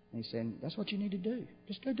 And He's saying, that's what you need to do.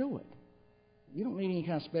 Just go do it. You don't need any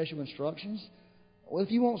kind of special instructions. Well,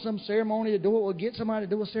 if you want some ceremony to do it, well, get somebody to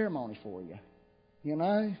do a ceremony for you.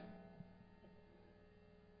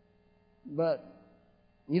 But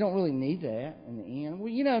you don't really need that in the end. Well,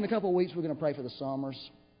 in a couple of weeks we're going to pray for the Summers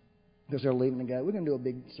because they're leaving to go. We're going to do a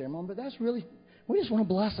big ceremony, but that's really, we just want to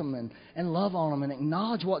bless them and love on them and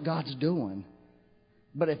acknowledge what God's doing.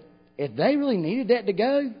 But if they really needed that to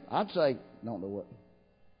go, I'd say, don't do it.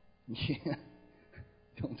 Yeah.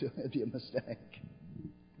 Don't do it. It'd be a mistake.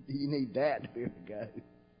 You need that to be able to go.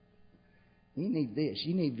 You need this.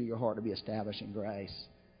 You need your heart to be established in grace.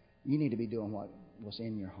 You need to be doing what's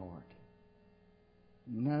in your heart.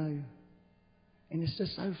 And it's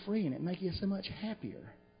just so free, and it makes you so much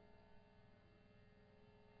happier.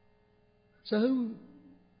 So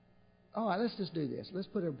all right, let's just do this. Let's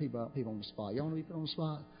put people on the spot. You want to be put on the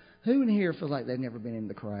spot? Who in here feels like they've never been in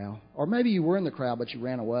the crowd? Or maybe you were in the crowd, but you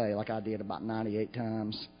ran away like I did about 98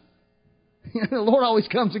 times. The Lord always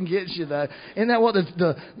comes and gets you, though. Isn't that what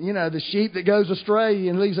the sheep that goes astray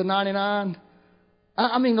and leaves a 99?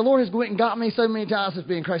 I mean, the Lord has went and got me so many times as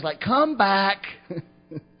being crazy. Like, come back.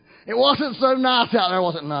 It wasn't so nice out there,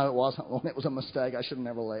 was it? No, it wasn't. It was a mistake. I should have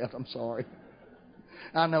never left. I'm sorry.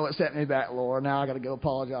 I know it set me back, Lord. Now I got to go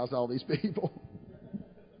apologize to all these people.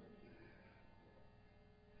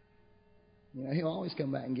 He'll always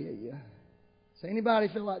come back and get you. So anybody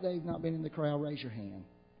feel like they've not been in the crowd, raise your hand.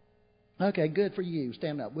 Okay, good for you.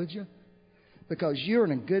 Stand up, would you? Because you're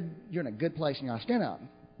in a good place in your life. Stand up.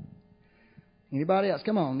 Anybody else?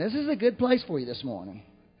 Come on. This is a good place for you this morning.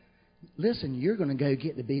 Listen, you're going to go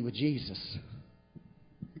get to be with Jesus.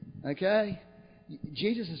 Okay?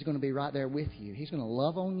 Jesus is going to be right there with you. He's going to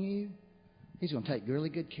love on you. He's going to take really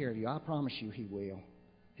good care of you. I promise you He will.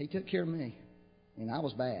 He took care of me. And I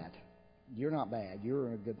was bad. You're not bad. You're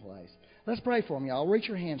in a good place. Let's pray for them, y'all. Reach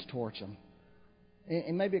your hands towards them.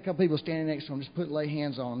 And maybe a couple people standing next to them, just lay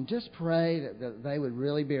hands on them. Just pray that they would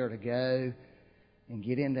really be able to go and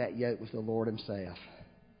get in that yoke with the Lord Himself.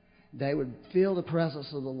 They would feel the presence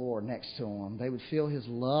of the Lord next to them. They would feel His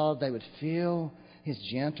love. They would feel His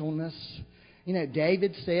gentleness. You know,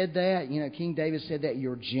 David said that. You know, King David said that,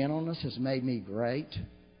 your gentleness has made me great.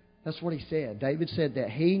 That's what he said. David said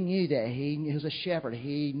that he knew that. He was a shepherd.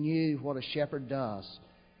 He knew what a shepherd does.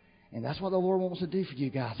 And that's what the Lord wants to do for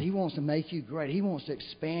you guys. He wants to make you great. He wants to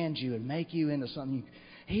expand you and make you into something.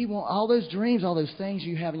 He wants all those dreams, all those things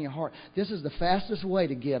you have in your heart. This is the fastest way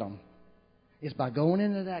to get them. Is by going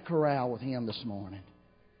into that corral with Him this morning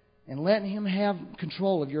and letting Him have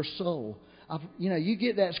control of your soul. You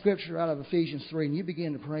get that scripture out of Ephesians 3 and you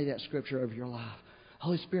begin to pray that scripture over your life.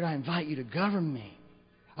 Holy Spirit, I invite you to govern me.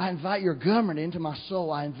 I invite your government into my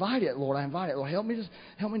soul. I invite it, Lord. I invite it. Lord, help me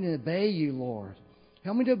to obey you, Lord.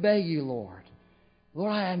 Help me to obey you, Lord.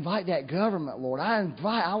 Lord, I invite that government, Lord. I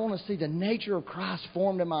want to see the nature of Christ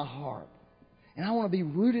formed in my heart. And I want to be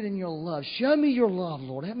rooted in your love. Show me your love,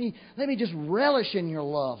 Lord. Let me just relish in your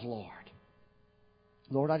love, Lord.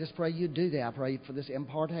 Lord, I just pray you do that. I pray for this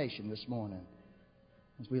impartation this morning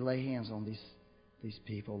as we lay hands on these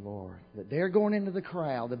people, Lord. That they're going into the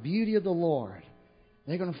corral, the beauty of the Lord.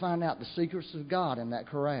 They're going to find out the secrets of God in that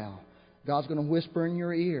corral. God's going to whisper in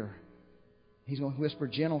your ear. He's going to whisper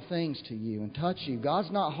gentle things to you and touch you. God's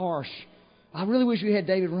not harsh. I really wish we had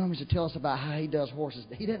David Rumage to tell us about how he does horses.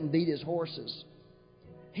 He doesn't beat his horses.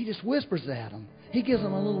 He just whispers at them. He gives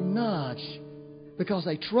them a little nudge because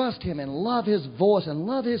they trust Him and love His voice and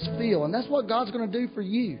love His feel. And that's what God's going to do for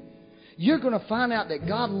you. You're going to find out that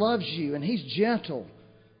God loves you and He's gentle.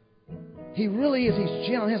 He really is. He's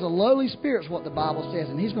gentle. He has a lowly spirit, is what the Bible says.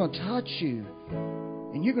 And He's going to touch you.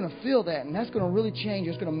 And you're going to feel that. And that's going to really change.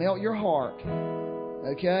 It's going to melt your heart.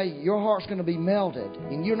 Okay? Your heart's going to be melted.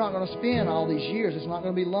 And you're not going to spend all these years. It's not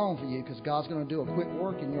going to be long for you because God's going to do a quick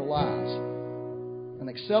work in your lives. An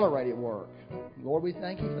accelerated work. Lord, we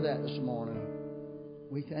thank you for that this morning.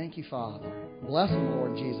 We thank you, Father. Bless them,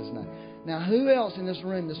 Lord, in Jesus' name. Now, who else in this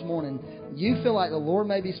room this morning, you feel like the Lord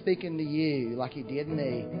may be speaking to you like He did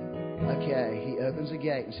me? Okay, He opens the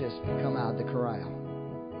gate and says, come out of the corral.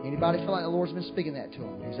 Anybody feel like the Lord's been speaking that to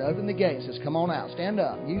them? He's opened the gate and says, come on out, stand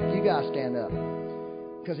up. You guys stand up.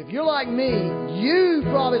 Because if you're like me, you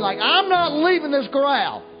probably like, I'm not leaving this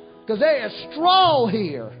corral because there is straw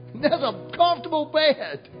here. There's a comfortable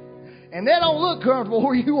bed. And they don't look comfortable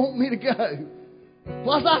where you want me to go.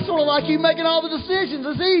 Plus, I sort of like you making all the decisions.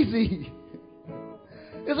 It's easy.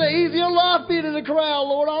 It's an easier life being in the corral,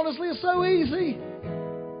 Lord. Honestly, it's so easy.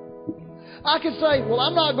 I could say, well,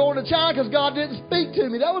 I'm not going to China because God didn't speak to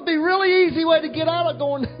me. That would be a really easy way to get out of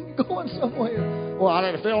going somewhere. Well, I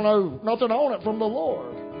didn't feel nothing on it from the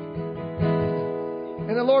Lord.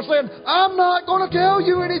 And the Lord said, I'm not going to tell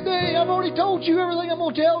you anything. I've already told you everything I'm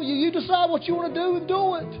going to tell you. You decide what you want to do and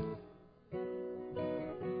do it.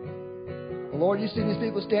 Lord, you see these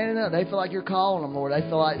people standing up. They feel like you're calling them, Lord. They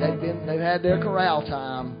feel like they've had their corral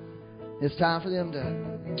time. It's time for them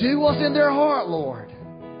to do what's in their heart, Lord.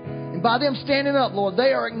 And by them standing up, Lord,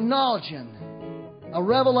 they are acknowledging a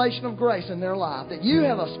revelation of grace in their life. That you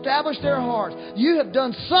have established their hearts. You have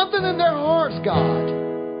done something in their hearts, God.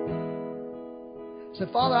 So,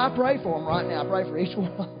 Father, I pray for them right now. I pray for each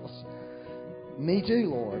one of us. Me too,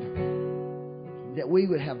 Lord. That we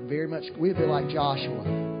would have we'd be like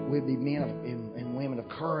Joshua. We'd be men and women of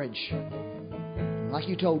courage. Like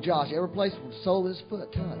you told Josh, every place where the sole of his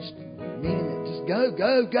foot touched. Meaning that just go,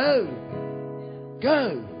 go, go.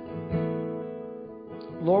 Go.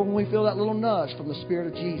 Lord, when we feel that little nudge from the Spirit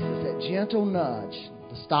of Jesus, that gentle nudge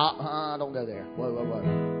to stop, don't go there. Whoa, whoa,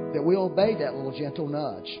 whoa. That we obey that little gentle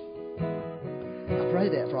nudge. I pray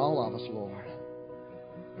that for all of us, Lord.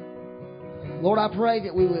 Lord, I pray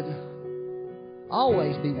that we would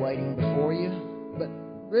always be waiting before you. But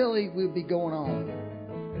really, we'd be going on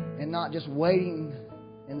and not just waiting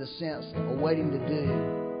in the sense of waiting to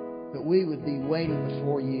do, but we would be waiting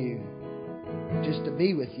before you just to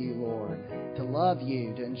be with you, Lord, to love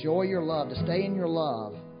you, to enjoy your love, to stay in your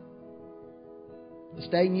love, to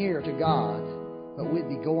stay near to God, but we'd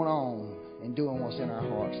be going on and doing what's in our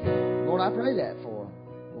hearts. Lord, I pray that for them.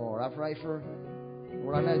 Lord, I pray for,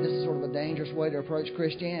 Lord, I know this is sort of a dangerous way to approach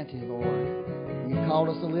Christianity, Lord. You've called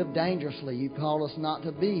us to live dangerously. You've called us not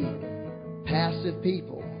to be passive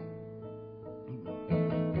people.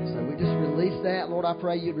 So we just release that. Lord, I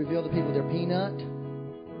pray you'd reveal to people their peanut.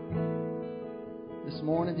 This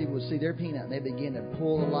morning, people would see their peanut and they begin to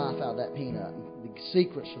pull the life out of that peanut, the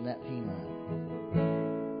secrets from that peanut.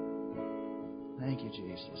 Thank you,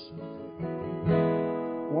 Jesus.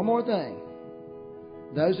 One more thing.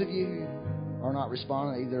 Those of you who are not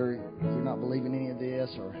responding, either you're not believing any of this,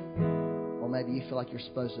 or maybe you feel like your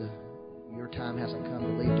time hasn't come to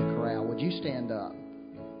leave the corral. Would you stand up?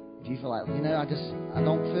 If you feel like, I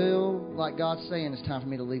don't feel like God's saying it's time for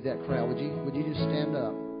me to leave that corral, would you just stand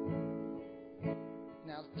up?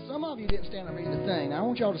 Now, some of you didn't stand up reading the thing. Now, I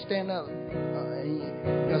want y'all to stand up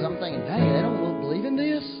because I'm thinking, dang, they don't believe in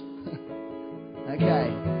this?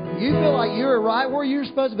 Okay. You feel like you're right where you're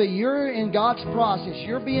supposed to be. You're in God's process.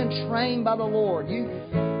 You're being trained by the Lord.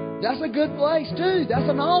 That's a good place, too. That's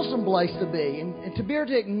an awesome place to be. And to be able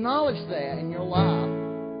to acknowledge that in your life.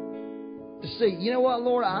 To see, you know what,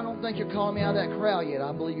 Lord, I don't think you're calling me out of that crowd yet.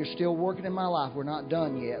 I believe you're still working in my life. We're not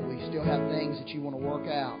done yet. We still have things that you want to work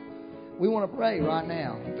out. We want to pray right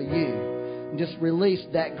now for you. And just release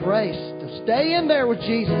that grace to stay in there with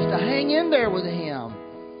Jesus, to hang in there with Him.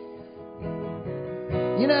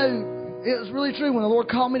 It was really true. When the Lord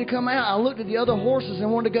called me to come out, I looked at the other horses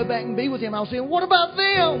and wanted to go back and be with Him. I was saying, what about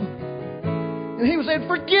them? And He was saying,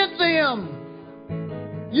 forget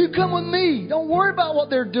them. You come with me. Don't worry about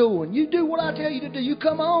what they're doing. You do what I tell you to do. You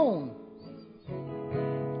come on.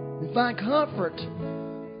 And find comfort,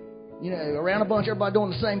 around a bunch of everybody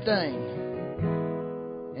doing the same thing.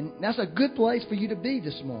 And that's a good place for you to be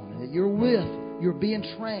this morning. That you're being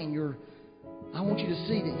trained. I want you to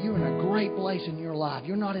see that you're in a great place in your life.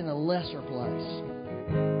 You're not in a lesser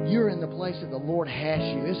place. You're in the place that the Lord has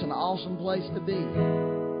you. It's an awesome place to be.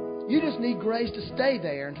 You just need grace to stay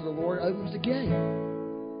there until the Lord opens the gate.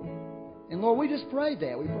 And Lord, we just prayed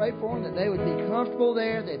that. We prayed for them that they would be comfortable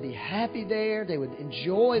there. They'd be happy there. They would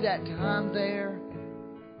enjoy that time there.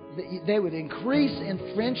 They would increase in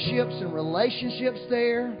friendships and relationships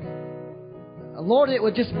there. Lord, it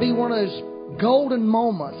would just be one of those golden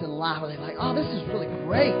moments in life where they're like, oh, this is really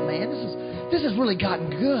great, man. This has really gotten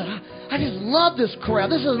good. I just love this corral.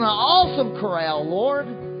 This is an awesome corral, Lord.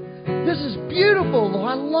 This is beautiful,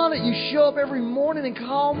 Lord. I love it. You show up every morning and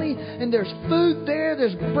call me, and there's food there.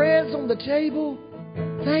 There's breads on the table.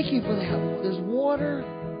 Thank you for that, Lord. There's water.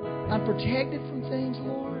 I'm protected from things,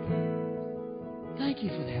 Lord. Thank you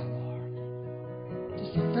for that, Lord.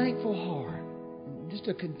 Just a thankful heart. And just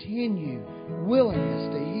a continued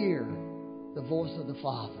willingness to hear the voice of the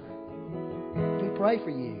Father. We pray for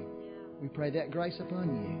you. We pray that grace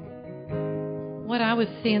upon you. What I was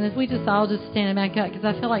seeing is we just all just stand back up because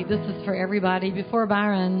I feel like this is for everybody. Before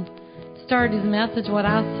Byron started his message, what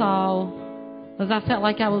I saw was I felt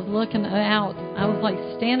like I was looking out. I was like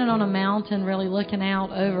standing on a mountain really looking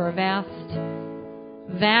out over a vast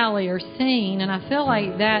valley or scene, and I feel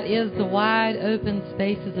like that is the wide open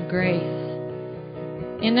spaces of grace.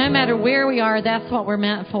 And no matter where we are, that's what we're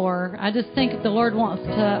meant for. I just think the Lord wants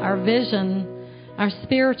our vision, our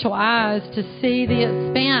spiritual eyes to see the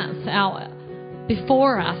expanse out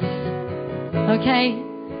before us. Okay?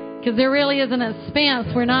 Because there really is an expanse.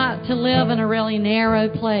 We're not to live in a really narrow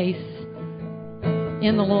place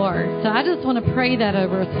in the Lord. So I just want to pray that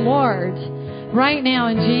over us. Lord, right now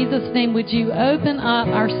in Jesus' name, would you open up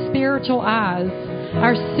our spiritual eyes,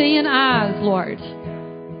 our seeing eyes, Lord.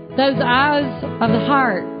 Those eyes of the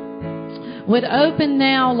heart would open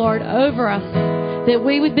now, Lord, over us, that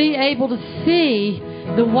we would be able to see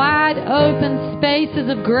the wide open spaces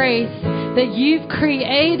of grace that you've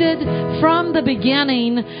created from the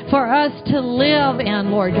beginning for us to live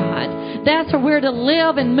in, Lord God. That's where we're to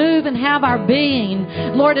live and move and have our being.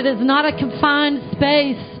 Lord, it is not a confined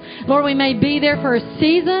space. Lord, we may be there for a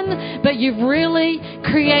season, but you've really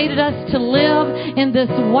created us to live in this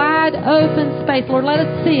wide open space. Lord, let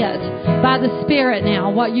us see it by the Spirit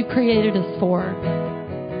now, what you created us for.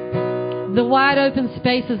 The wide open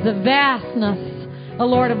spaces, the vastness, oh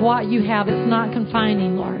Lord, of what you have. It's not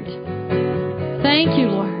confining, Lord. Thank you,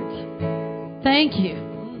 Lord. Thank you.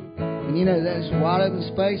 And those wide open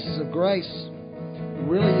spaces of grace,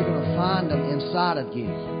 really you're going to find them inside of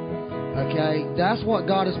you. Okay, that's what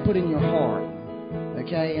God has put in your heart.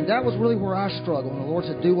 Okay, and that was really where I struggled. And the Lord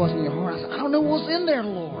said, do what's in your heart. I said, I don't know what's in there,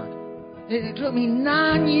 Lord. It took me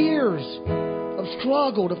 9 years of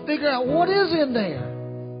struggle to figure out what is in there.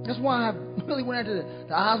 That's why I really went after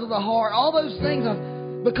the eyes of the heart, all those things,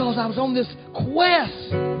 because I was on this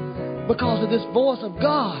quest, because of this voice of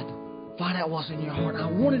God. Find out what's in your heart.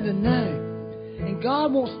 I wanted to know. And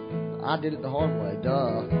God wants, I did it the hard way,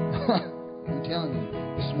 duh. I'm telling you,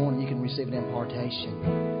 this morning you can receive an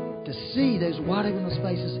impartation. to see those wide open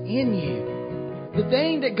spaces in you. The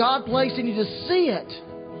thing that God placed in you, to see it.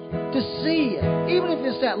 To see it. Even if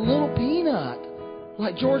it's that little peanut.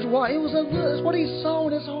 Like George White, that's what he saw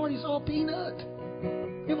in his heart. He saw a peanut.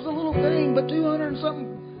 It was a little thing, but 200 and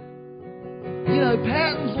something,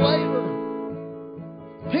 patents later.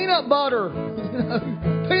 Peanut butter.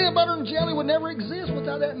 Peanut butter and jelly would never exist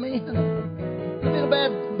without that man. It'd been a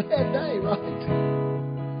bad day, right?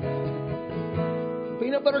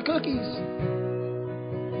 Peanut butter cookies.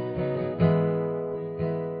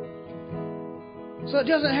 So it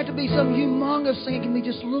doesn't have to be some humongous thing. It can be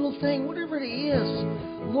just a little thing, whatever it is.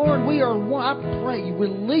 Lord, we are one. I pray you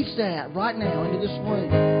release that right now into this room.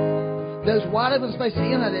 Those wide open spaces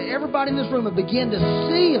in there, that everybody in this room will begin to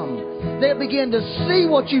see them. They'll begin to see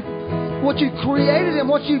what you created and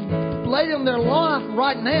what you've laid in their life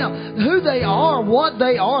right now. Who they are, what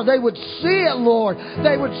they are. They would see it, Lord.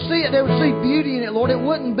 They would see it. They would see beauty in it, Lord. They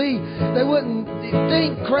wouldn't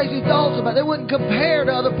think crazy thoughts about it. They wouldn't compare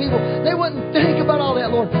to other people. They wouldn't think about all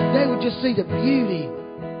that, Lord. They would just see the beauty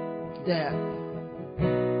that.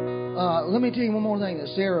 Let me tell you one more thing that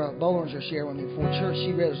Sarah Bollinger shared with me before church.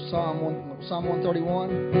 She read Psalm 131.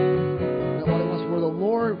 That what it was,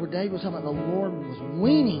 where David was talking about the Lord was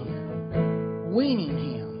weaning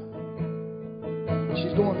him.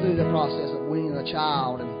 She's going through the process of weaning a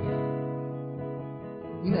child, and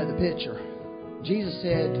you know the picture. Jesus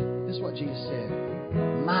said, this is what Jesus said: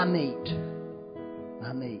 my meat is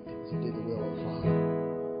to do the will of the Father.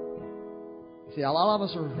 See, a lot of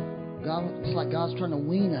us it's like God's trying to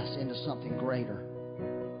wean us into something greater.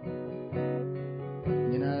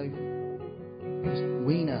 Just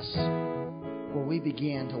wean us where we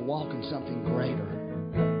begin to walk in something greater.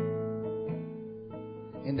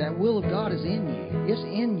 And that will of God is in you. It's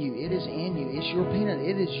in you. It is in you. It's your peanut.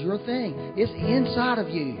 It is your thing. It's inside of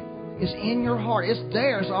you. It's in your heart. It's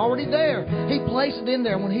there. It's already there. He placed it in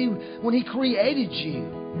there when He created you.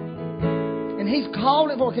 And He's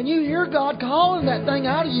calling it for it. Can you hear God calling that thing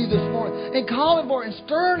out of you this morning? And calling for it and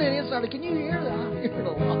stirring it inside. Can you hear that? I hear it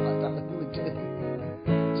a lot. I really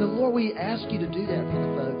do. So, Lord, we ask you to do that for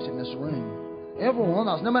the folks in this room. Every one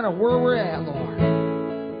of us, no matter where we're at, Lord.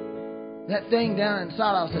 That thing down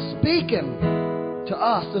inside of us is speaking to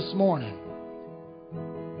us this morning.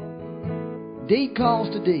 Deep calls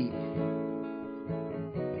to deep.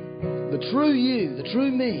 The true you, the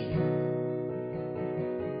true me,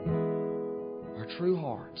 our true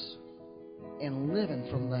hearts, and living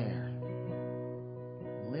from there.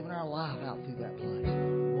 Living our life out through that place.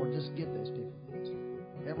 Lord, just get those people.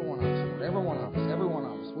 Every one of us, Lord. Every one of us. Every one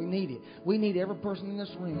of us. We need it. We need every person in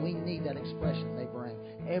this room. We need that expression they bring.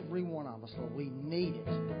 Every one of us, Lord. We need it.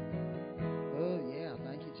 Oh, yeah.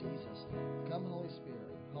 Thank you, Jesus. Come, Holy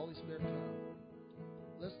Spirit. Holy Spirit, come.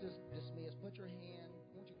 Let's just dismiss. Put your hand.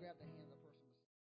 Won't you grab the hand?